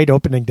all the way to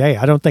opening day.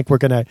 I don't think we're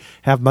going to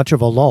have much of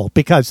a lull,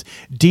 because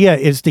Dia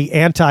is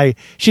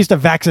she's the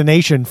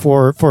vaccination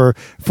for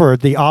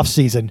the off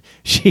season.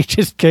 She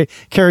just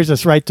carries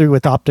us right through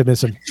with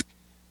optimism.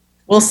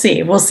 We'll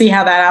see. We'll see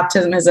how that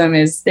optimism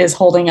is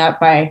holding up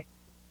by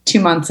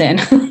 2 months in.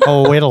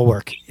 Oh, it'll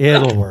work.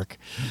 It'll work.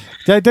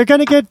 They're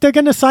going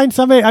to sign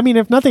somebody. I mean,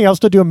 if nothing else,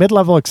 to do a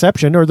mid-level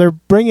exception, or they'll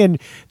bring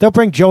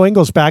Joe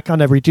Ingles back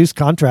on a reduced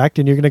contract,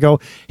 and you're going to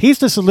go, he's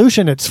the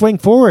solution at swing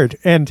forward.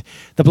 And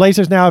the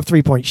Blazers now have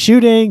 3-point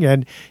shooting,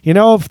 and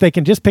if they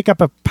can just pick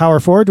up a power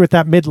forward with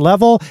that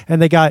mid-level,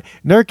 and they got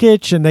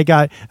Nurkic, and they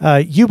got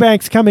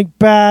Eubanks coming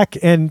back,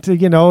 and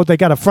they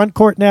got a front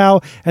court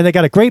now, and they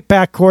got a great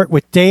back court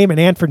with Dame and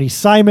Anthony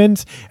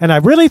Simons. And I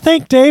really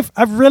think, Dave,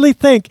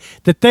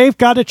 that they've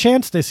got a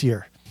chance this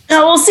year.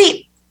 Oh, we'll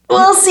see.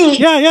 We'll see.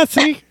 Yeah.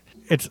 See,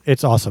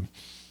 it's awesome.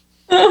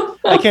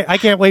 I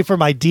can't wait for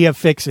my Dia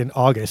fix in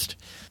August.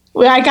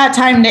 Well, I got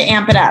time to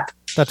amp it up.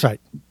 That's right.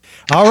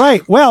 All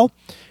right. Well,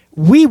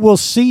 we will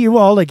see you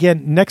all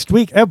again next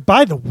week.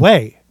 By the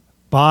way,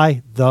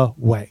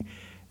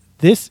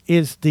 this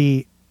is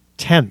the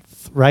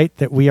 10th, right,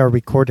 that we are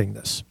recording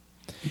this.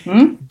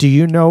 Mm-hmm. Do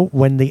you know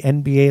when the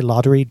NBA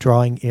lottery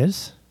drawing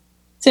is?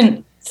 It's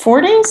in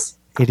 4 days?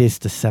 It is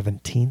the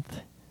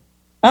 17th.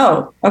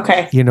 Oh,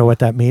 okay. You know what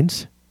that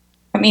means?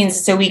 That means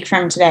it's a week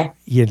from today.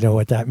 You know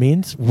what that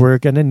means? We're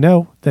going to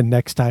know the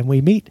next time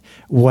we meet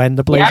when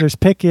the Blazers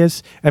pick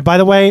is. And by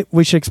the way,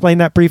 we should explain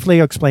that briefly.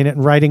 I'll explain it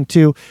in writing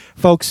too.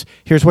 Folks,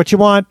 here's what you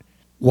want.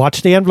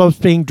 Watch the envelopes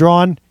being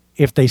drawn.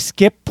 If they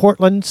skip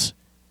Portland's,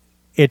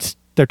 it's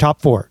their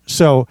top 4.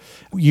 So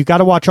you got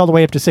to watch all the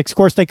way up to 6. Of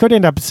course, they could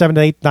end up 7th,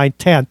 8th, 9th,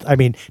 10th. I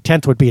mean,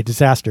 10th would be a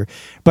disaster.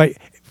 But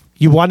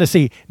you want to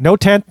see no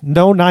 10th,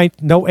 no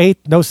 9th, no 8th,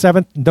 no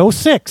 7th, no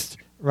 6th,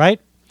 right?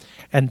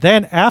 And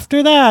then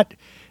after that,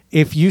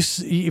 if you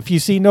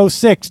see no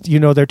 6th, you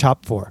know they're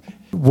top 4.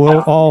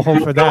 We'll all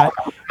hope for that.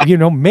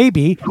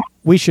 Maybe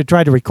we should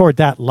try to record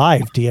that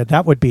live, Dia.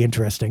 That would be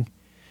interesting.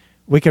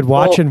 We could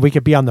watch and we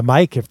could be on the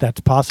mic if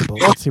that's possible.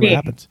 Let's see what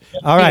happens.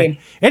 All right.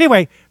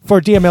 Anyway, for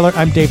Dia Miller,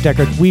 I'm Dave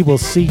Deckard. We will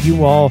see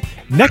you all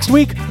next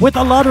week with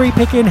a lottery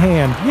pick in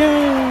hand.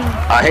 Yay!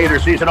 A hater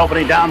sees an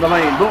opening down the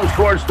lane, moves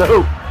towards the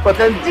hoop, but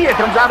then Dia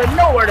comes out of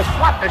nowhere to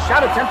swat the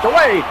shot attempt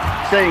away,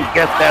 saying,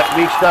 "Get that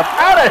weak stuff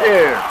out of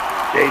here."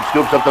 Dave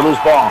scoops up the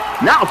loose ball.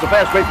 Now it's a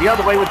fast break the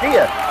other way with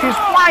Dia. She's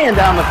flying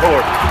down the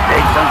court.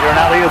 Dave sends her an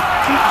alley-oop.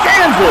 She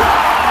jams it.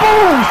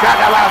 Boom!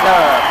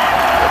 Shakalaka!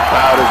 The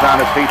crowd is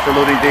on its feet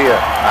saluting Dia.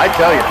 I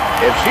tell you,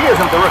 if she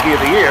isn't the Rookie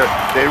of the Year,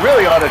 they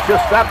really ought to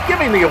just stop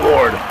giving the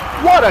award.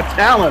 What a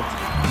talent!